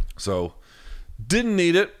 So, didn't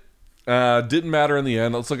need it. Didn't matter in the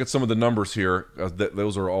end. Let's look at some of the numbers here.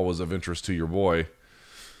 Those are always of interest to your boy.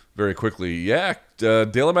 Very quickly. Yeah, De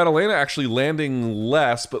La Maddalena actually landing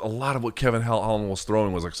less, but a lot of what Kevin Holland was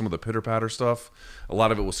throwing was like some of the pitter-patter stuff. A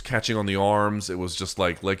lot of it was catching on the arms. It was just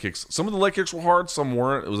like leg kicks. Some of the leg kicks were hard, some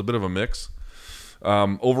weren't. It was a bit of a mix.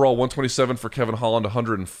 Overall, 127 for Kevin Holland,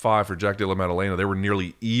 105 for Jack De La Maddalena. They were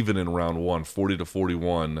nearly even in round one,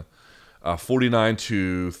 40-41.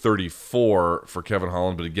 49-34 for Kevin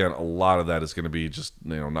Holland, but again, a lot of that is going to be just,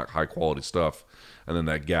 not high quality stuff. And then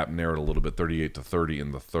that gap narrowed a little bit, 38-30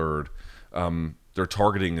 in the third. Their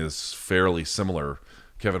targeting is fairly similar.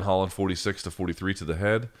 Kevin Holland 46-43 to the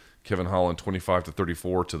head, Kevin Holland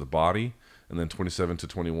 25-34 to the body, and then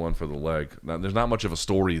 27-21 for the leg. Now, there's not much of a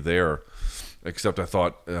story there, except I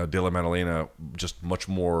thought De La Maddalena just much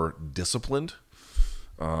more disciplined,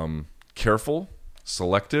 careful,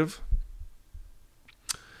 selective,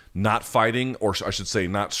 not fighting, or I should say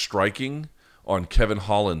not striking on Kevin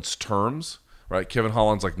Holland's terms, right? Kevin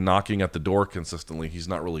Holland's like knocking at the door consistently. He's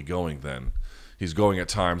not really going then. He's going at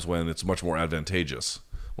times when it's much more advantageous,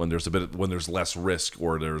 when there's less risk,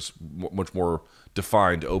 or there's much more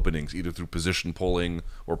defined openings, either through position pulling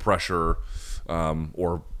or pressure,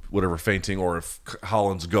 or whatever, feinting, or if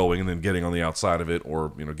Holland's going and then getting on the outside of it, or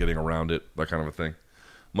getting around it, that kind of a thing.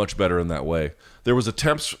 Much better in that way. There was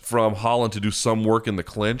attempts from Holland to do some work in the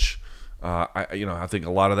clinch. I think a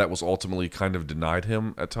lot of that was ultimately kind of denied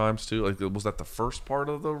him at times too. Like, was that the first part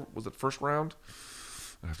of was it first round?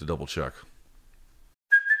 I have to double check.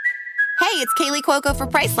 Hey, it's Kaylee Cuoco for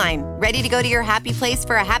Priceline. Ready to go to your happy place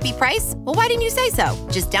for a happy price? Well, why didn't you say so?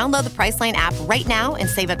 Just download the Priceline app right now and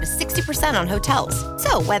save up to 60% on hotels.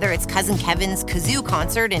 So whether it's Cousin Kevin's Kazoo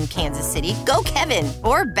Concert in Kansas City, go Kevin,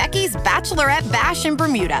 or Becky's Bachelorette Bash in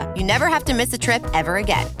Bermuda, you never have to miss a trip ever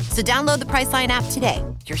again. So download the Priceline app today.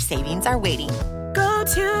 Your savings are waiting. Go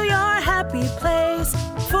to your happy place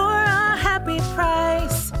for a happy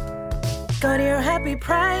price. Go to your happy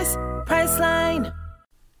price, Priceline.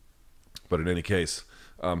 But in any case,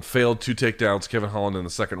 failed 2 takedowns, Kevin Holland in the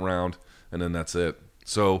second round, and then that's it.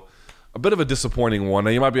 So a bit of a disappointing one.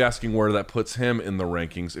 Now you might be asking where that puts him in the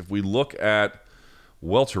rankings. If we look at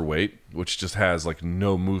welterweight, which just has like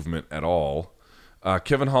no movement at all,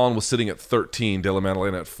 Kevin Holland was sitting at 13, De La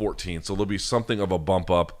Madalena at 14, so there'll be something of a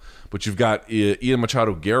bump up. But you've got Ian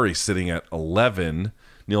Machado Gary sitting at 11,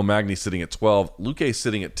 Neil Magny sitting at 12, Luque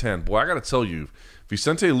sitting at 10. Boy, I got to tell you,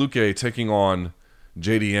 Vicente Luque taking on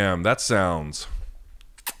JDM, that sounds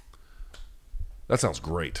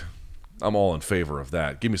great. I'm all in favor of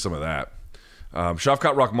that. Give me some of that.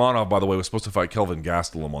 Shavkat Rakhmonov, by the way, was supposed to fight Kelvin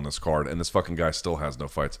Gastelum on this card, and this fucking guy still has no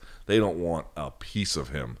fights. They don't want a piece of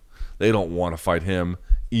him. They don't want to fight him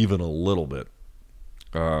even a little bit.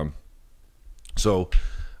 So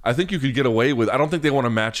I think you could get away with... I don't think they want to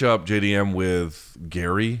match up JDM with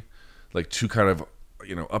Gary, like two kind of,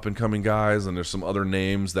 up-and-coming guys, and there's some other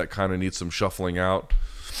names that kind of need some shuffling out.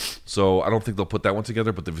 So I don't think they'll put that one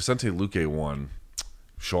together, but the Vicente Luque one,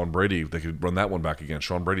 Sean Brady, they could run that one back again.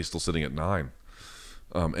 Sean Brady's still sitting at 9.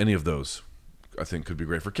 Any of those, I think, could be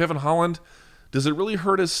great. For Kevin Holland, does it really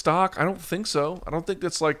hurt his stock? I don't think so. I don't think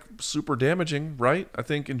that's like super damaging, right? I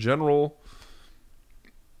think in general,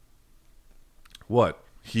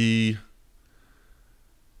 he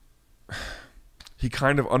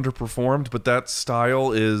kind of underperformed, but that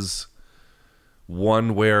style is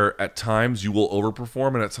one where at times you will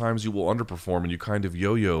overperform and at times you will underperform, and you kind of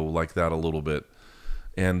yo-yo like that a little bit.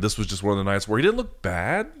 And this was just one of the nights where he didn't look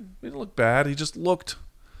bad. He just looked...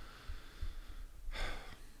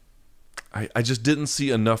 I just didn't see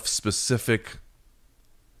enough specific...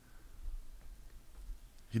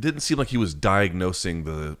 He didn't seem like he was diagnosing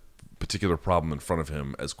the particular problem in front of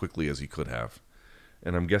him as quickly as he could have.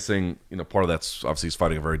 And I'm guessing, part of that's obviously he's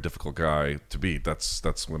fighting a very difficult guy to beat. That's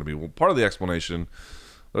going to be part of the explanation.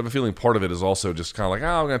 But I have a feeling part of it is also just kind of like,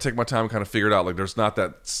 I'm going to take my time and kind of figure it out. Like, there's not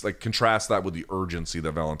that, like, contrast that with the urgency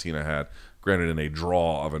that Valentina had, granted in a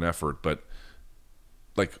draw of an effort, but,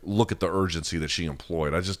 like, look at the urgency that she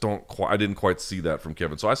employed. I didn't quite see that from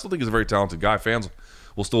Kevin. So I still think he's a very talented guy. Fans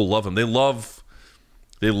will still love him. They love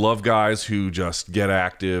guys who just get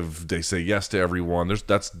active. They say yes to everyone.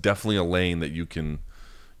 That's definitely a lane that you can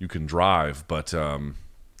drive, but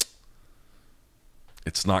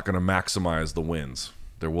it's not going to maximize the wins.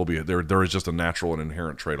 There is just a natural and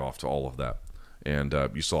inherent trade-off to all of that, and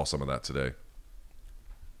you saw some of that today.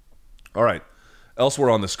 All right,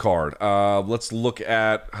 elsewhere on this card, let's look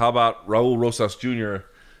at, how about Raul Rosas Jr.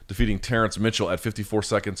 defeating Terrence Mitchell at 54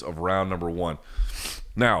 seconds of round number 1.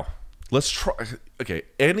 Now, let's try... Okay,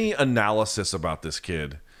 any analysis about this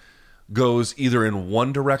kid goes either in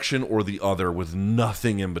one direction or the other with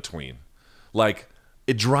nothing in between. Like,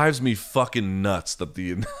 it drives me fucking nuts that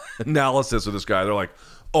the analysis of this guy, they're like,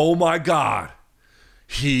 oh my God,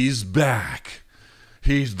 he's back.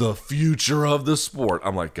 He's the future of the sport.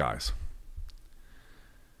 I'm like, guys,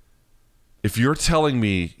 if you're telling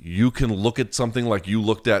me you can look at something like you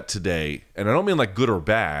looked at today, and I don't mean like good or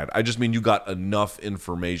bad, I just mean you got enough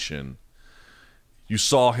information. You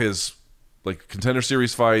saw his Contender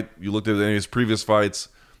Series fight, you looked at any of his previous fights,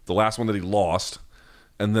 the last one that he lost,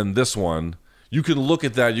 and then this one, you can look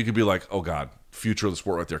at that, you could be like, oh God, future of the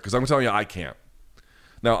sport right there. Because I'm telling you, I can't.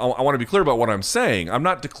 Now, I want to be clear about what I'm saying. I'm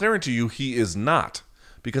not declaring to you he is not,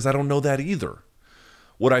 because I don't know that either.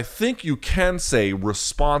 What I think you can say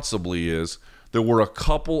responsibly is there were a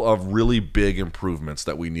couple of really big improvements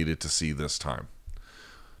that we needed to see this time.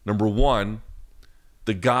 Number one,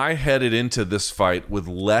 the guy headed into this fight with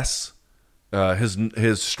less,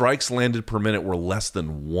 his strikes landed per minute were less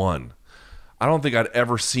than 1. I don't think I'd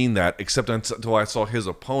ever seen that except until I saw his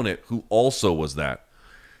opponent, who also was that.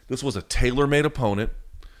 This was a tailor-made opponent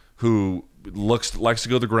who likes to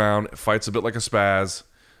go to the ground, fights a bit like a spaz.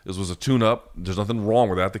 This was a tune-up. There's nothing wrong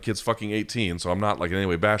with that. The kid's fucking 18, so I'm not in any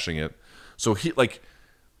way bashing it. So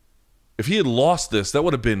if he had lost this, that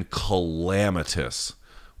would have been calamitous.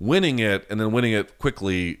 Winning it and then winning it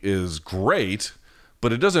quickly is great,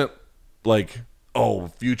 but it doesn't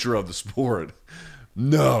future of the sport.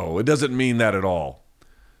 No, it doesn't mean that at all.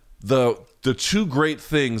 The two great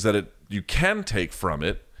things that you can take from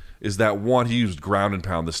it is that, one, he used ground and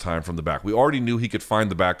pound this time from the back. We already knew he could find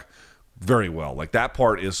the back very well. That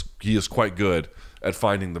part he is quite good at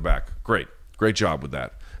finding the back. Great job with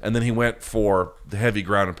that. And then he went for the heavy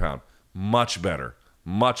ground and pound. Much better.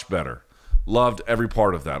 Loved every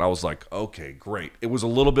part of that. I was like, okay, great. It was a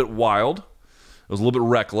little bit wild. It was a little bit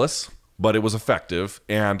reckless, but it was effective,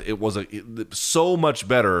 and it was so much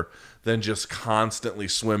better than just constantly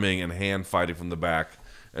swimming and hand fighting from the back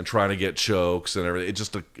and trying to get chokes and everything. It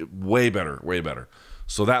just way better.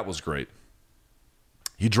 So that was great.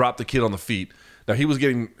 He dropped the kid on the feet. Now, he was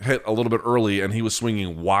getting hit a little bit early, and he was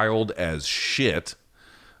swinging wild as shit.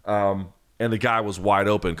 And the guy was wide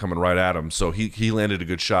open coming right at him, so he landed a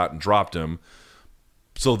good shot and dropped him.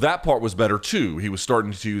 So that part was better, too. He was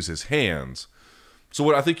starting to use his hands. So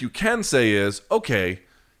what I think you can say is, okay,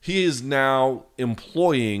 he is now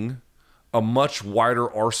employing a much wider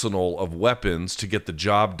arsenal of weapons to get the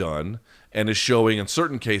job done, and is showing in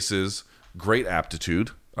certain cases great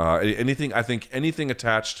aptitude. Anything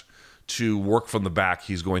attached to work from the back,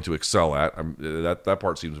 he's going to excel at. That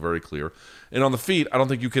part seems very clear. And on the feet, I don't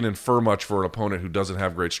think you can infer much for an opponent who doesn't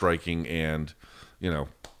have great striking and,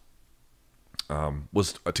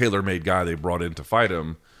 was a tailor-made guy they brought in to fight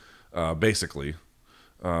him, basically.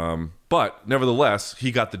 But nevertheless,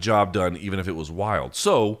 he got the job done even if it was wild.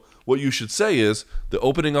 So what you should say is the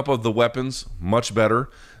opening up of the weapons, much better.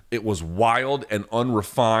 It was wild and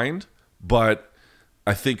unrefined, but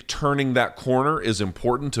I think turning that corner is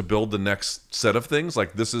important to build the next set of things.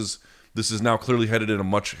 Like this is now clearly headed in a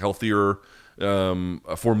much healthier,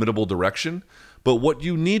 a formidable direction. But what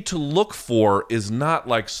you need to look for is not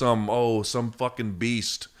like some fucking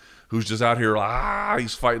beast who's just out here,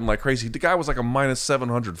 he's fighting like crazy. The guy was like a minus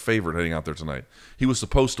 700 favorite heading out there tonight. He was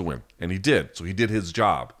supposed to win, and he did. So he did his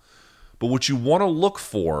job. But what you want to look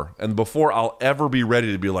for, and before I'll ever be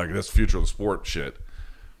ready to be like, this future of the sport shit,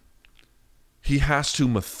 he has to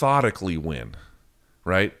methodically win,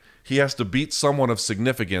 right? He has to beat someone of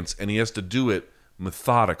significance, and he has to do it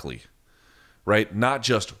methodically, right? Not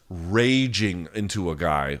just raging into a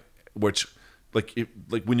guy, which... Like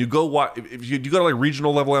when you go watch, if you go to like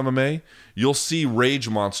regional level MMA, you'll see rage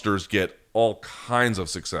monsters get all kinds of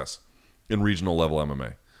success in regional level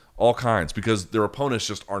MMA, all kinds, because their opponents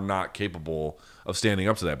just are not capable of standing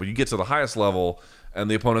up to that. But you get to the highest level, and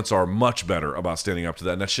the opponents are much better about standing up to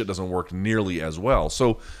that, and that shit doesn't work nearly as well.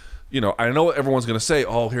 So, I know everyone's going to say,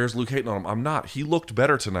 "Oh, here's Luke hating on him." I'm not. He looked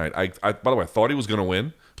better tonight. I by the way, I thought he was going to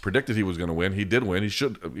win. Predicted he was going to win. He did win. He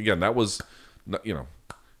should. Again, that was,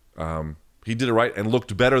 he did it right and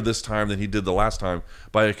looked better this time than he did the last time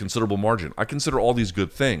by a considerable margin. I consider all these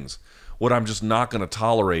good things. What I'm just not going to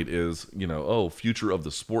tolerate is, future of the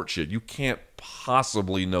sport shit. You can't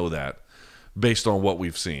possibly know that based on what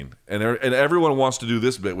we've seen. And everyone wants to do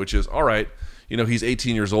this bit, which is, all right, he's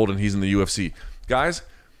 18 years old and he's in the UFC. Guys,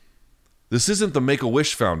 this isn't the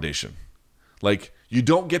Make-A-Wish Foundation. Like, you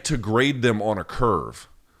don't get to grade them on a curve.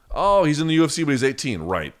 Oh, he's in the UFC, but he's 18.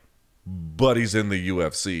 Right. But he's in the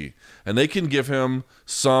UFC, and they can give him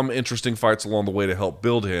some interesting fights along the way to help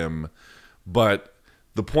build him. But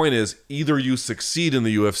the point is, either you succeed in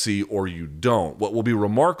the UFC or you don't. What will be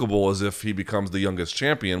remarkable is if he becomes the youngest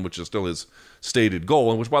champion, which is still his stated goal,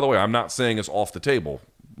 and which, by the way, I'm not saying is off the table.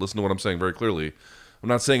 Listen to what I'm saying very clearly. I'm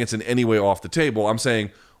not saying it's in any way off the table. I'm saying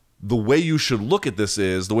the way you should look at this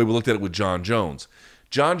is the way we looked at it with John Jones.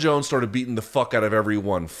 John Jones started beating the fuck out of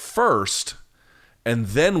everyone first, and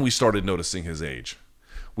then we started noticing his age.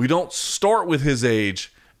 We don't start with his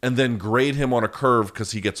age and then grade him on a curve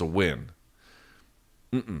because he gets a win.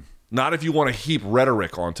 Not if you want to heap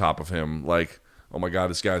rhetoric on top of him, like, oh my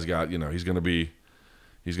God, this guy's got, he's going to be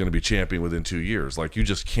champion within 2 years. Like, you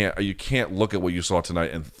can't look at what you saw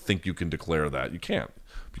tonight and think you can declare that. You can't.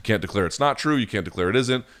 You can't declare it's not true. You can't declare it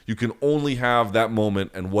isn't. You can only have that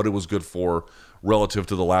moment and what it was good for relative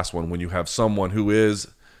to the last one when you have someone who is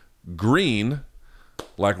green,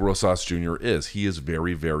 like Rosas Jr. is. He is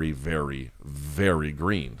very, very, very, very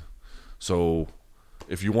green. So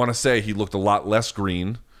if you want to say he looked a lot less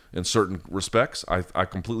green in certain respects, I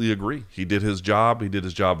completely agree. He did his job. He did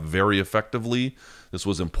his job very effectively. This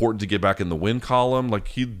was important to get back in the win column. Like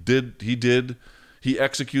he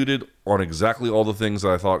executed on exactly all the things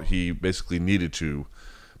that I thought he basically needed to.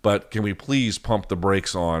 But can we please pump the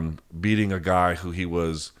brakes on beating a guy who he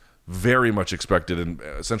was very much expected, and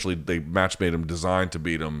essentially they match made him, designed to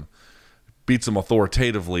beat him, beats him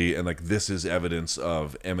authoritatively, and like this is evidence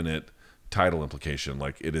of imminent title implication.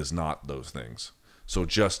 Like, it is not those things. So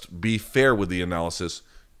just be fair with the analysis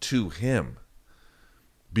to him.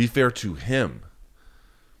 Be fair to him.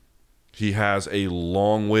 He has a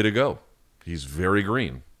long way to go. He's very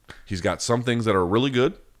green. He's got some things that are really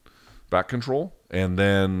good, back control, and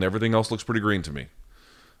then everything else looks pretty green to me.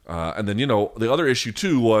 And then, the other issue,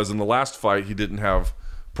 too, was in the last fight, he didn't have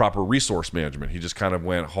proper resource management. He just kind of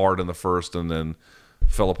went hard in the first and then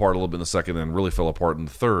fell apart a little bit in the second and really fell apart in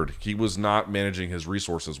the third. He was not managing his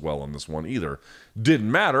resources well in this one either.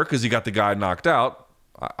 Didn't matter because he got the guy knocked out.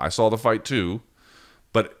 I saw the fight, too.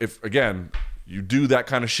 But if, again, you do that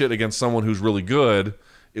kind of shit against someone who's really good,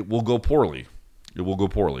 it will go poorly. It will go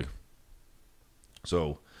poorly.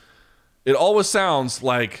 So it always sounds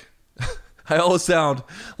like... I always sound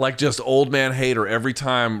like just old man hater every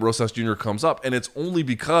time Rosas Jr. comes up, and it's only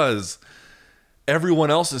because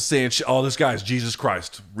everyone else is saying, oh, this guy's Jesus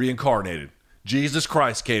Christ, reincarnated. Jesus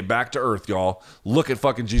Christ came back to earth, y'all. Look at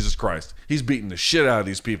fucking Jesus Christ. He's beating the shit out of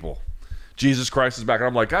these people. Jesus Christ is back. And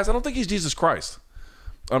I'm like, guys, I don't think he's Jesus Christ.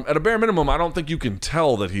 At a bare minimum, I don't think you can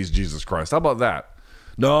tell that he's Jesus Christ. How about that?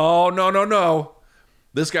 No.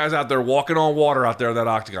 This guy's out there walking on water out there in that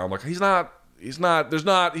octagon. I'm like, he's not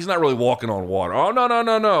really walking on water. Oh,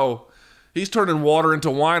 no. He's turning water into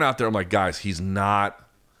wine out there. I'm like, guys, he's not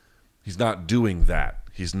doing that.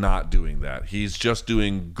 He's not doing that. He's just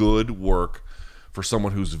doing good work for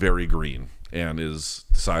someone who's very green and is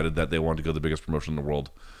decided that they want to go to the biggest promotion in the world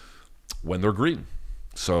when they're green.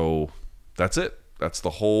 So that's it. That's the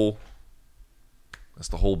whole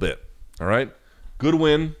bit. All right? Good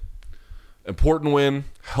win, important win,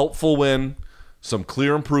 helpful win, some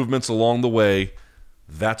clear improvements along the way.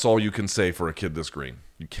 That's all you can say for a kid this green.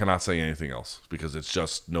 You cannot say anything else because it's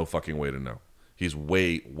just no fucking way to know. He's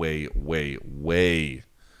way too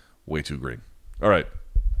green. All right.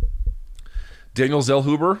 Daniel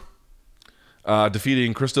Zellhuber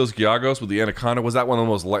defeating Christos Giagos with the Anaconda. Was that one of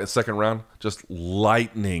the most second round? Just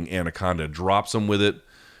lightning Anaconda. Drops him with it,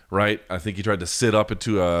 right? I think he tried to sit up or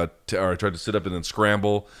tried to sit up and then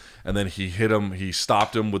scramble, and then he hit him. He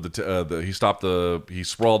stopped him with he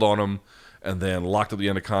sprawled on him, and then locked up the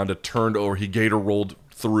Anaconda, turned over. He gator rolled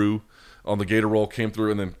through on the gator roll, came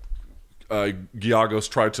through, and then Giagos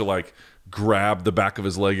tried to grab the back of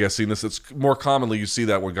his leg. I've seen this. It's more commonly you see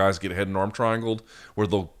that when guys get head and arm triangled, where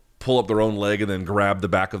they'll pull up their own leg and then grab the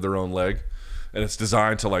back of their own leg, and it's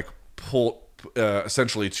designed to pull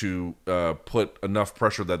essentially to put enough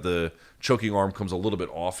pressure that the choking arm comes a little bit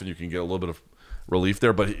off and you can get a little bit of relief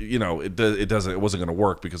there. But it wasn't going to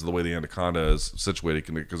work because of the way the Anaconda is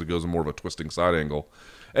situated, because it goes in more of a twisting side angle.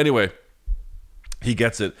 Anyway, he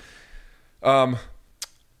gets it. I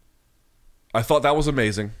thought that was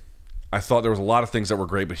amazing. I thought there was a lot of things that were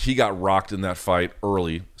great, but he got rocked in that fight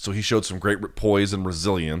early, so he showed some great poise and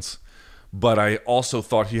resilience. But I also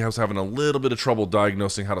thought he was having a little bit of trouble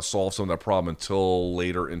diagnosing how to solve some of that problem until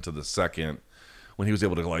later into the second, when he was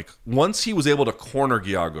able to, once he was able to corner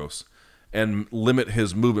Giagos and limit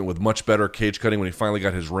his movement with much better cage cutting, when he finally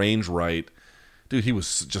got his range right, dude, he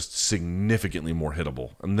was just significantly more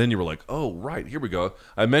hittable. And then you were like, oh, right, here we go.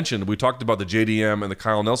 We talked about the JDM and the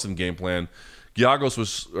Kyle Nelson game plan. Giagos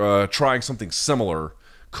was trying something similar,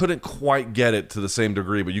 couldn't quite get it to the same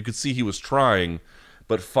degree, but you could see he was trying.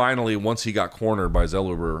 But finally, once he got cornered by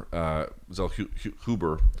Zellhuber,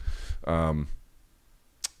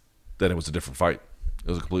 then it was a different fight. It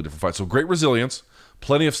was a completely different fight. So great resilience,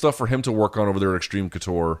 plenty of stuff for him to work on over there at Extreme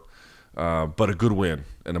Couture, but a good win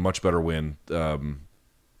and a much better win.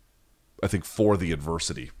 I think, for the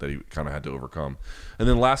adversity that he kind of had to overcome. And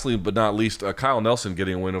then lastly, but not least, Kyle Nelson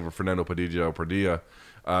getting a win over Fernando Padilla.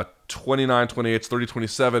 29-28,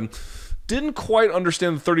 30-27. Didn't quite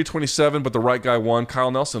understand the 30-27, but the right guy won.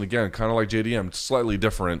 Kyle Nelson, again, kind of like JDM, slightly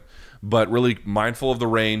different, but really mindful of the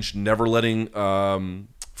range, never letting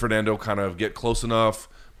Fernando kind of get close enough,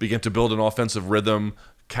 begin to build an offensive rhythm,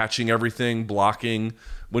 catching everything, blocking.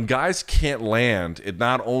 When guys can't land, it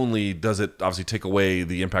not only does it obviously take away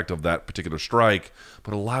the impact of that particular strike,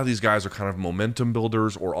 but a lot of these guys are kind of momentum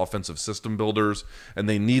builders or offensive system builders, and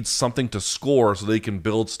they need something to score so they can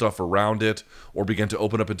build stuff around it or begin to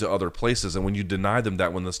open up into other places. And when you deny them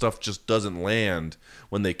that, when the stuff just doesn't land,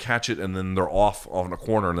 when they catch it and then they're off on a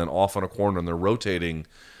corner and then off on a corner and they're rotating,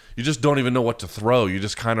 you just don't even know what to throw. You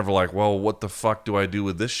just kind of are like, well, what the fuck do I do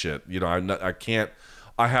with this shit? I can't.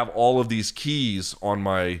 I have all of these keys on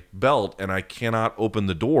my belt, and I cannot open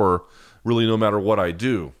the door really no matter what I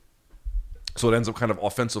do. So it ends up kind of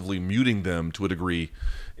offensively muting them to a degree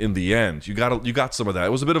in the end. You got some of that.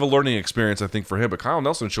 It was a bit of a learning experience, I think, for him, but Kyle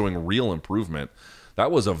Nelson showing real improvement.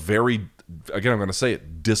 That was a very, again, I'm going to say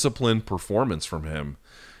it, disciplined performance from him.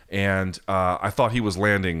 And I thought he was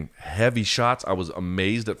landing heavy shots. I was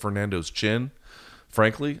amazed at Fernando's chin,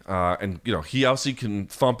 frankly. And he obviously can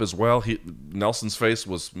thump as well. Nelson's face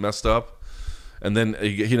was messed up. And then,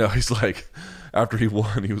 he's like, after he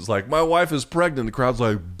won, he was like, my wife is pregnant. The crowd's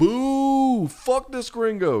like, boo, fuck this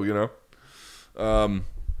gringo,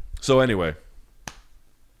 So anyway,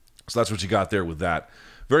 so that's what you got there with that.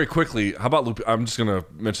 Very quickly, how about I'm just going to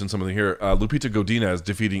mention something here. Lupita Godinez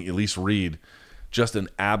defeating Elise Reed. Just an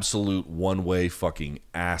absolute one-way fucking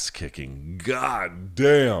ass-kicking. God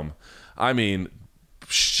damn. I mean,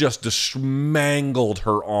 just dismangled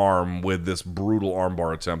her arm with this brutal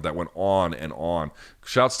armbar attempt that went on and on.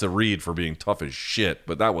 Shouts to Reed for being tough as shit,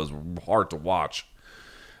 but that was hard to watch.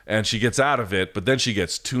 And she gets out of it, but then she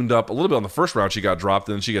gets tuned up a little bit on the first round. She got dropped,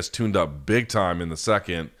 and then she gets tuned up big time in the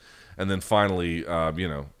second, and then finally,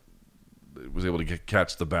 was able to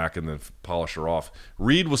catch the back and then polish her off.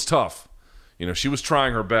 Reed was tough. She was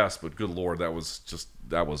trying her best, but good Lord, that was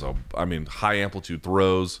high amplitude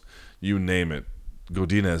throws. you name it.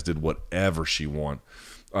 Godinez did whatever she wanted.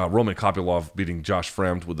 Roman Kopylov beating Josh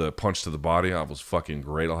Fremd with a punch to the body. That was fucking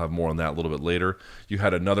great. I'll have more on that a little bit later. You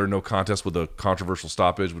had another no contest with a controversial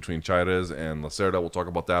stoppage between Chairez and Lacerda. We'll talk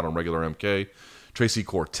about that on regular MK. Tracy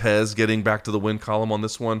Cortez getting back to the win column on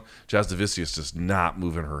this one. Jasdovicius just not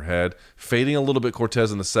moving her head. Fading a little bit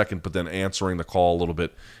Cortez in the second, but then answering the call a little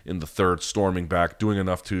bit in the third, storming back, doing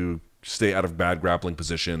enough to stay out of bad grappling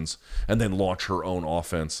positions, and then launch her own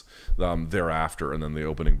offense thereafter. And then the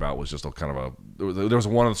opening bout was just a kind of there was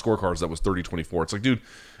one of the scorecards that was 30-24. It's like, dude,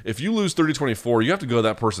 if you lose 30-24, you have to go to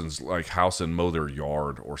that person's like house and mow their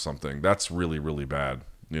yard or something. That's really, really bad,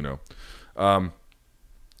 you know.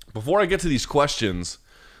 Before I get to these questions,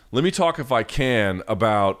 let me talk, if I can,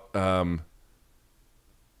 about from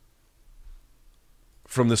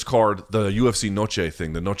this card, the UFC Noche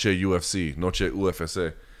thing, the Noche UFC, Noche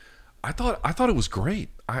UFC. I thought it was great.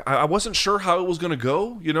 I wasn't sure how it was going to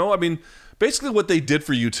go. You know, I mean, basically what they did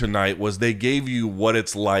for you tonight was they gave you what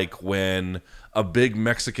it's like when a big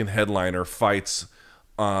Mexican headliner fights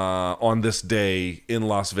on this day in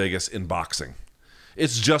Las Vegas in boxing.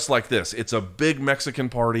 It's just like this. It's a big Mexican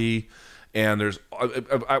party, and there's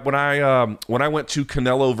when I went to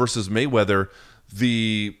Canelo versus Mayweather,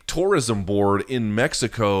 the tourism board in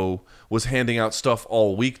Mexico was handing out stuff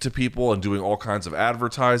all week to people and doing all kinds of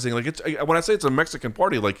advertising. Like, it's, when I say it's a Mexican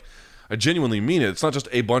party, like, I genuinely mean it. It's not just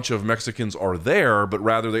a bunch of Mexicans are there, but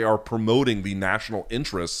rather they are promoting the national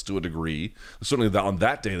interests to a degree. Certainly on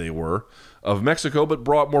that day they were, of Mexico, but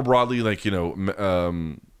more broadly, like, you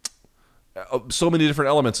know, so many different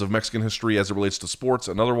elements of Mexican history as it relates to sports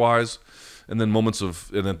and otherwise. And then the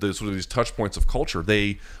sort of these touch points of culture.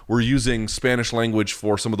 They were using Spanish language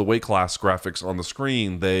for some of the weight class graphics on the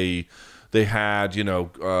screen. They had, you know,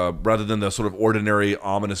 rather than the sort of ordinary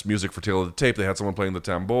ominous music for Tale of the Tape, they had someone playing the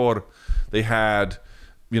tambor. They had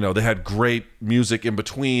great music in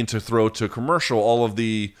between to throw to commercial. All of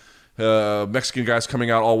the Mexican guys coming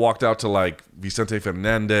out all walked out to like Vicente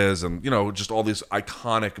Fernandez and, you know, just all these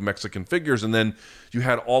iconic Mexican figures. And then you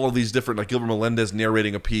had all of these different, like Gilbert Melendez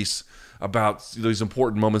narrating a piece about these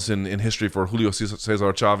important moments in history for Julio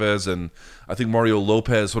Cesar Chavez, and I think Mario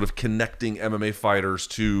Lopez sort of connecting MMA fighters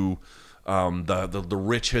to the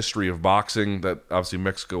rich history of boxing that obviously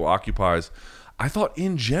Mexico occupies. I thought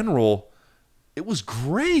in general it was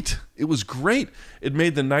great. It was great. It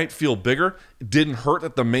made the night feel bigger. It didn't hurt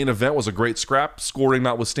that the main event was a great scrap, scoring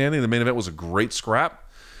notwithstanding. The main event was a great scrap.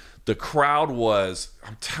 The crowd was,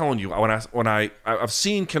 I'm telling you, I've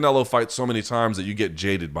seen Canelo fight so many times that you get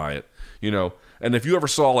jaded by it. You know, and if you ever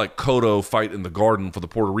saw like Cotto fight in the Garden for the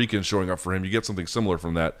Puerto Ricans showing up for him, you get something similar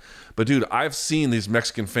from that. But dude, I've seen these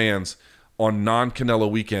Mexican fans on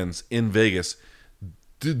non-Canelo weekends in Vegas.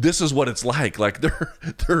 Dude, this is what it's like. Like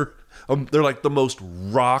they're like the most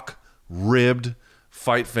rock-ribbed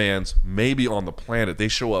fight fans maybe on the planet. They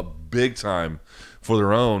show up big time for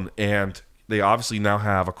their own, and they obviously now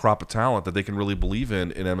have a crop of talent that they can really believe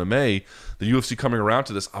in MMA. The UFC coming around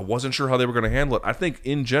to this, I wasn't sure how they were going to handle it. I think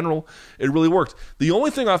in general, it really worked. The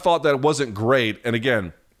only thing I thought that wasn't great, and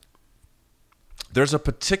again, there's a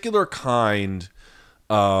particular kind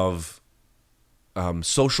of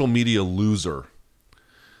social media loser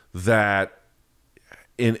that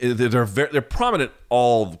they're prominent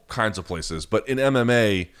all kinds of places, but in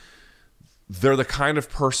MMA, they're the kind of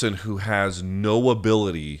person who has no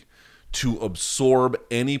ability to absorb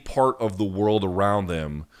any part of the world around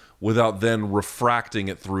them without then refracting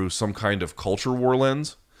it through some kind of culture war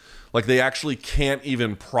lens. Like, they actually can't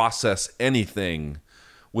even process anything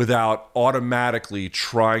without automatically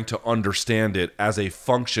trying to understand it as a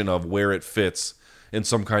function of where it fits in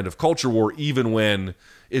some kind of culture war, even when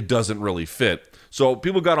it doesn't really fit. So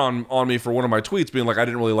people got on me for one of my tweets being like, I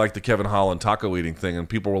didn't really like the Kevin Holland taco eating thing, and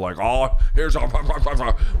people were like, oh, here's a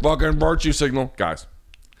fucking virtue signal.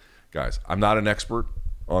 Guys, I'm not an expert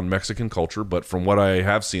on Mexican culture, but from what I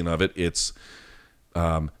have seen of it, it's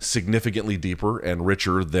significantly deeper and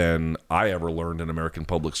richer than I ever learned in American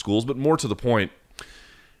public schools. But more to the point,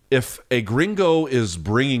 if a gringo is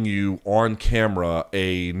bringing you on camera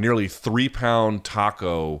a nearly 3-pound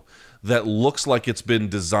taco that looks like it's been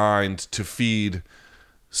designed to feed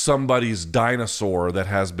somebody's dinosaur that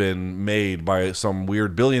has been made by some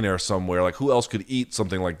weird billionaire somewhere, like who else could eat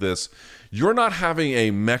something like this? You're not having a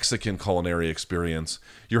Mexican culinary experience.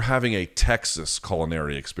 You're having a Texas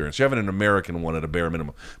culinary experience. You're having an American one at a bare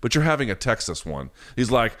minimum, but you're having a Texas one. He's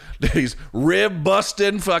like, he's rib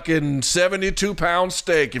busting fucking 72-pound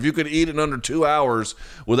steak. If you could eat it in under 2 hours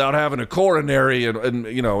without having a coronary and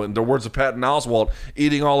you know, in the words of Patton Oswalt,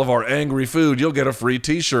 eating all of our angry food, you'll get a free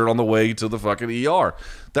t-shirt on the way to the fucking ER.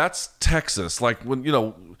 That's Texas. Like, when, you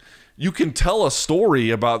know, you can tell a story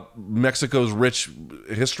about Mexico's rich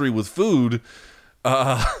history with food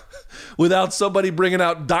without somebody bringing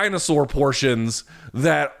out dinosaur portions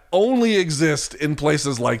that only exist in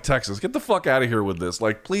places like Texas. Get the fuck out of here with this.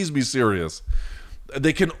 Like, please be serious.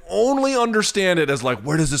 They can only understand it as like,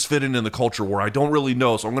 where does this fit in the culture war? I don't really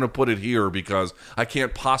know, so I'm going to put it here because I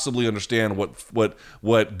can't possibly understand what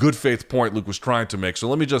good faith point Luke was trying to make. So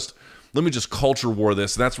let me just culture war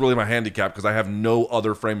this. And that's really my handicap because I have no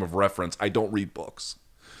other frame of reference. I don't read books.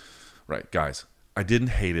 Right, guys. I didn't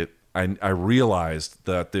hate it. I realized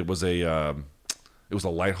that it was a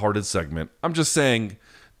lighthearted segment. I'm just saying,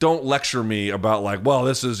 don't lecture me about like, well,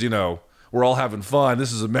 this is, we're all having fun.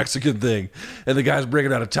 This is a Mexican thing. And the guy's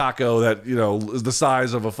bringing out a taco that, is the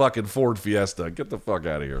size of a fucking Ford Fiesta. Get the fuck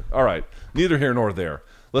out of here. All right. Neither here nor there.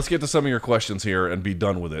 Let's get to some of your questions here and be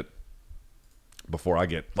done with it before I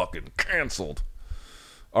get fucking canceled.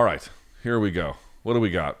 All right. Here we go. What do we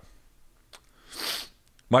got?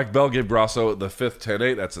 Mike Bell gave Grasso the 5th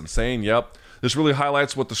 10-8. That's insane. Yep. This really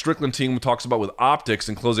highlights what the Strickland team talks about with optics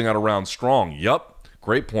and closing out a round strong. Yep.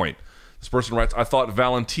 Great point. This person writes, I thought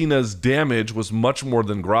Valentina's damage was much more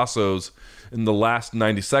than Grasso's in the last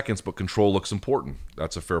 90 seconds, but control looks important.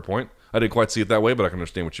 That's a fair point. I didn't quite see it that way, but I can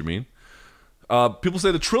understand what you mean. People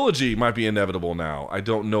say the trilogy might be inevitable now. I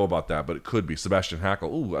don't know about that, but it could be. Sebastian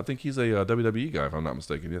Hackle. Ooh, I think he's a WWE guy, if I'm not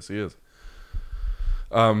mistaken. Yes, he is.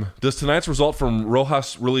 Does tonight's result from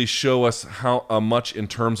Rojas really show us how much in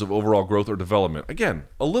terms of overall growth or development? Again,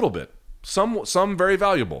 a little bit. Some very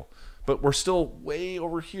valuable. But we're still way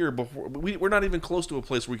over here. Before we're not even close to a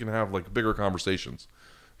place where we can have like bigger conversations.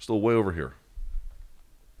 We're still way over here.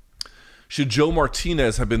 Should Joe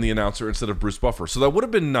Martinez have been the announcer instead of Bruce Buffer? So that would have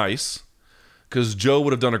been nice because Joe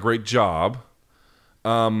would have done a great job.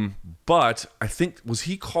 But I think, was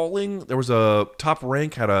he calling? There was a Top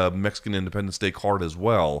Rank had a Mexican Independence Day card as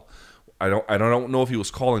well. I don't know if he was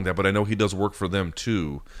calling that, but I know he does work for them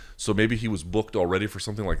too. So maybe he was booked already for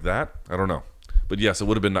something like that. I don't know. But yes, it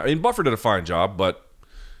would have been nice. I mean, Buffer did a fine job, but,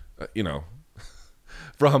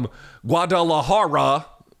 from Guadalajara,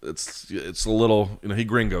 it's a little, he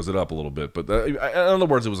gringos it up a little bit. But in other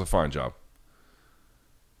words, it was a fine job.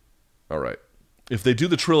 All right. If they do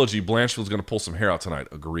the trilogy, Blanchfield's going to pull some hair out tonight.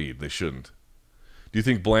 Agreed. They shouldn't. Do you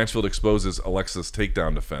think Blanchfield exposes Alexa's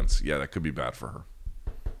takedown defense? Yeah, that could be bad for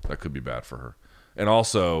her. And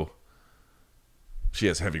also, she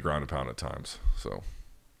has heavy ground and pound at times, so...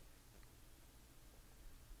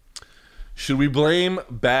 Should we blame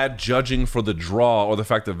bad judging for the draw or the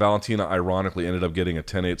fact that Valentina ironically ended up getting a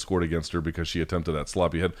 10-8 scored against her because she attempted that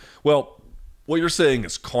sloppy head? Well, what you're saying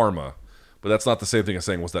is karma, but that's not the same thing as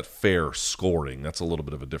saying was that fair scoring. That's a little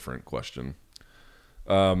bit of a different question.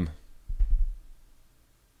 Does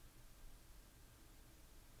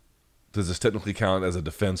this technically count as a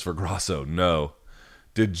defense for Grasso? No.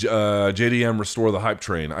 Did JDM restore the hype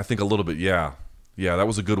train? I think a little bit, yeah. Yeah, that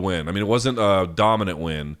was a good win. I mean, it wasn't a dominant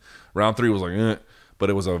win. Round 3 was like, but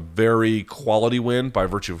it was a very quality win by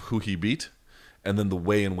virtue of who he beat and then the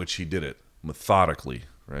way in which he did it, methodically,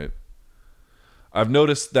 right? I've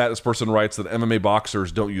noticed that this person writes that MMA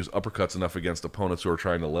boxers don't use uppercuts enough against opponents who are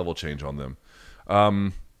trying to level change on them.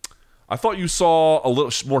 I thought you saw a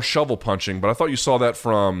little more shovel punching, but I thought you saw that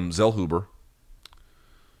from Zellhuber.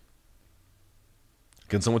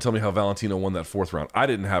 Can someone tell me how Valentina won that 4th round? I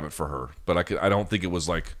didn't have it for her, but I don't think it was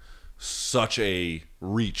like such a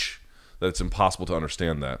reach that it's impossible to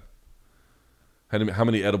understand that. How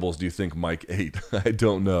many edibles do you think Mike ate? I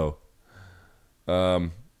don't know.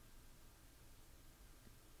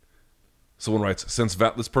 Someone writes,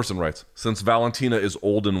 this person writes, since Valentina is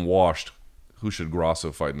old and washed, who should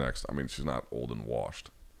Grasso fight next? I mean, she's not old and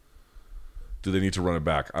washed. Do they need to run it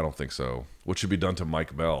back? I don't think so. What should be done to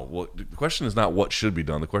Mike Bell? Well, the question is not what should be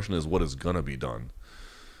done. The question is what is going to be done.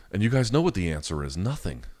 And you guys know what the answer is.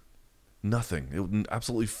 Nothing. Nothing.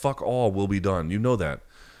 Absolutely fuck all will be done. You know that.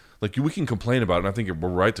 Like, we can complain about it, and I think we're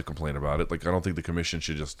right to complain about it. Like, I don't think the commission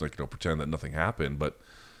should just, pretend that nothing happened. But,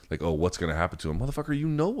 what's going to happen to him? Motherfucker, you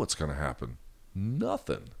know what's going to happen.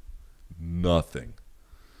 Nothing.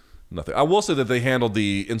 I will say that they handled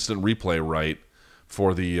the instant replay right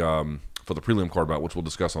for the prelim card bout, which we'll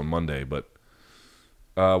discuss on Monday. But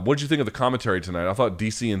what did you think of the commentary tonight? I thought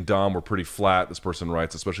DC and Dom were pretty flat, this person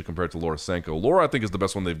writes, especially compared to Laura Senko. Laura, I think, is the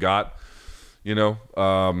best one they've got.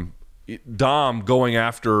 Dom going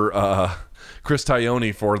after Chris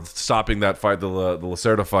Taioni for stopping that fight, the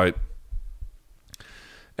Lacerda fight.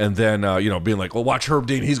 And then, being like, well, watch Herb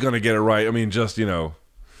Dean. He's going to get it right. I mean, just,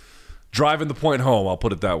 driving the point home. I'll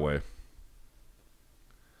put it that way.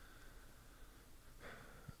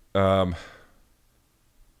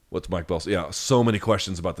 What's Mike Bell? Yeah, so many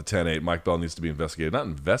questions about the 10-8. Mike Bell needs to be investigated. Not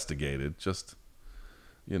investigated, just,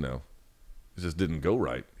 it just didn't go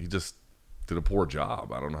right. He just did a poor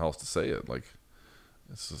job. I don't know how else to say it. Like,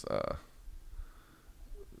 it's just,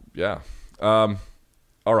 yeah. All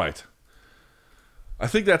right. I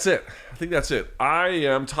think that's it. I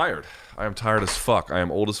am tired. I am tired as fuck. I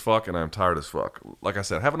am old as fuck, and I am tired as fuck. Like I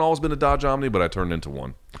said, I haven't always been a Dodge Omni, but I turned into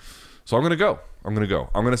one. So I'm going to go. I'm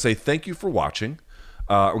going to say thank you for watching.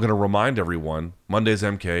 We're going to remind everyone, Monday's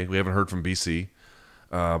MK. We haven't heard from BC.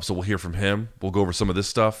 So we'll hear from him. We'll go over some of this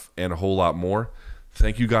stuff and a whole lot more.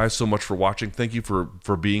 Thank you guys so much for watching. Thank you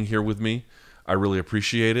for being here with me. I really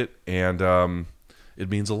appreciate it. And it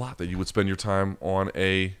means a lot that you would spend your time on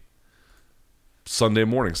a Sunday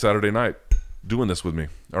morning, Saturday night, doing this with me.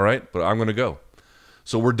 All right? But I'm going to go.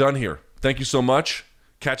 So we're done here. Thank you so much.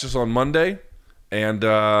 Catch us on Monday. And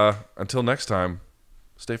until next time,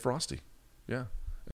 stay frosty. Yeah.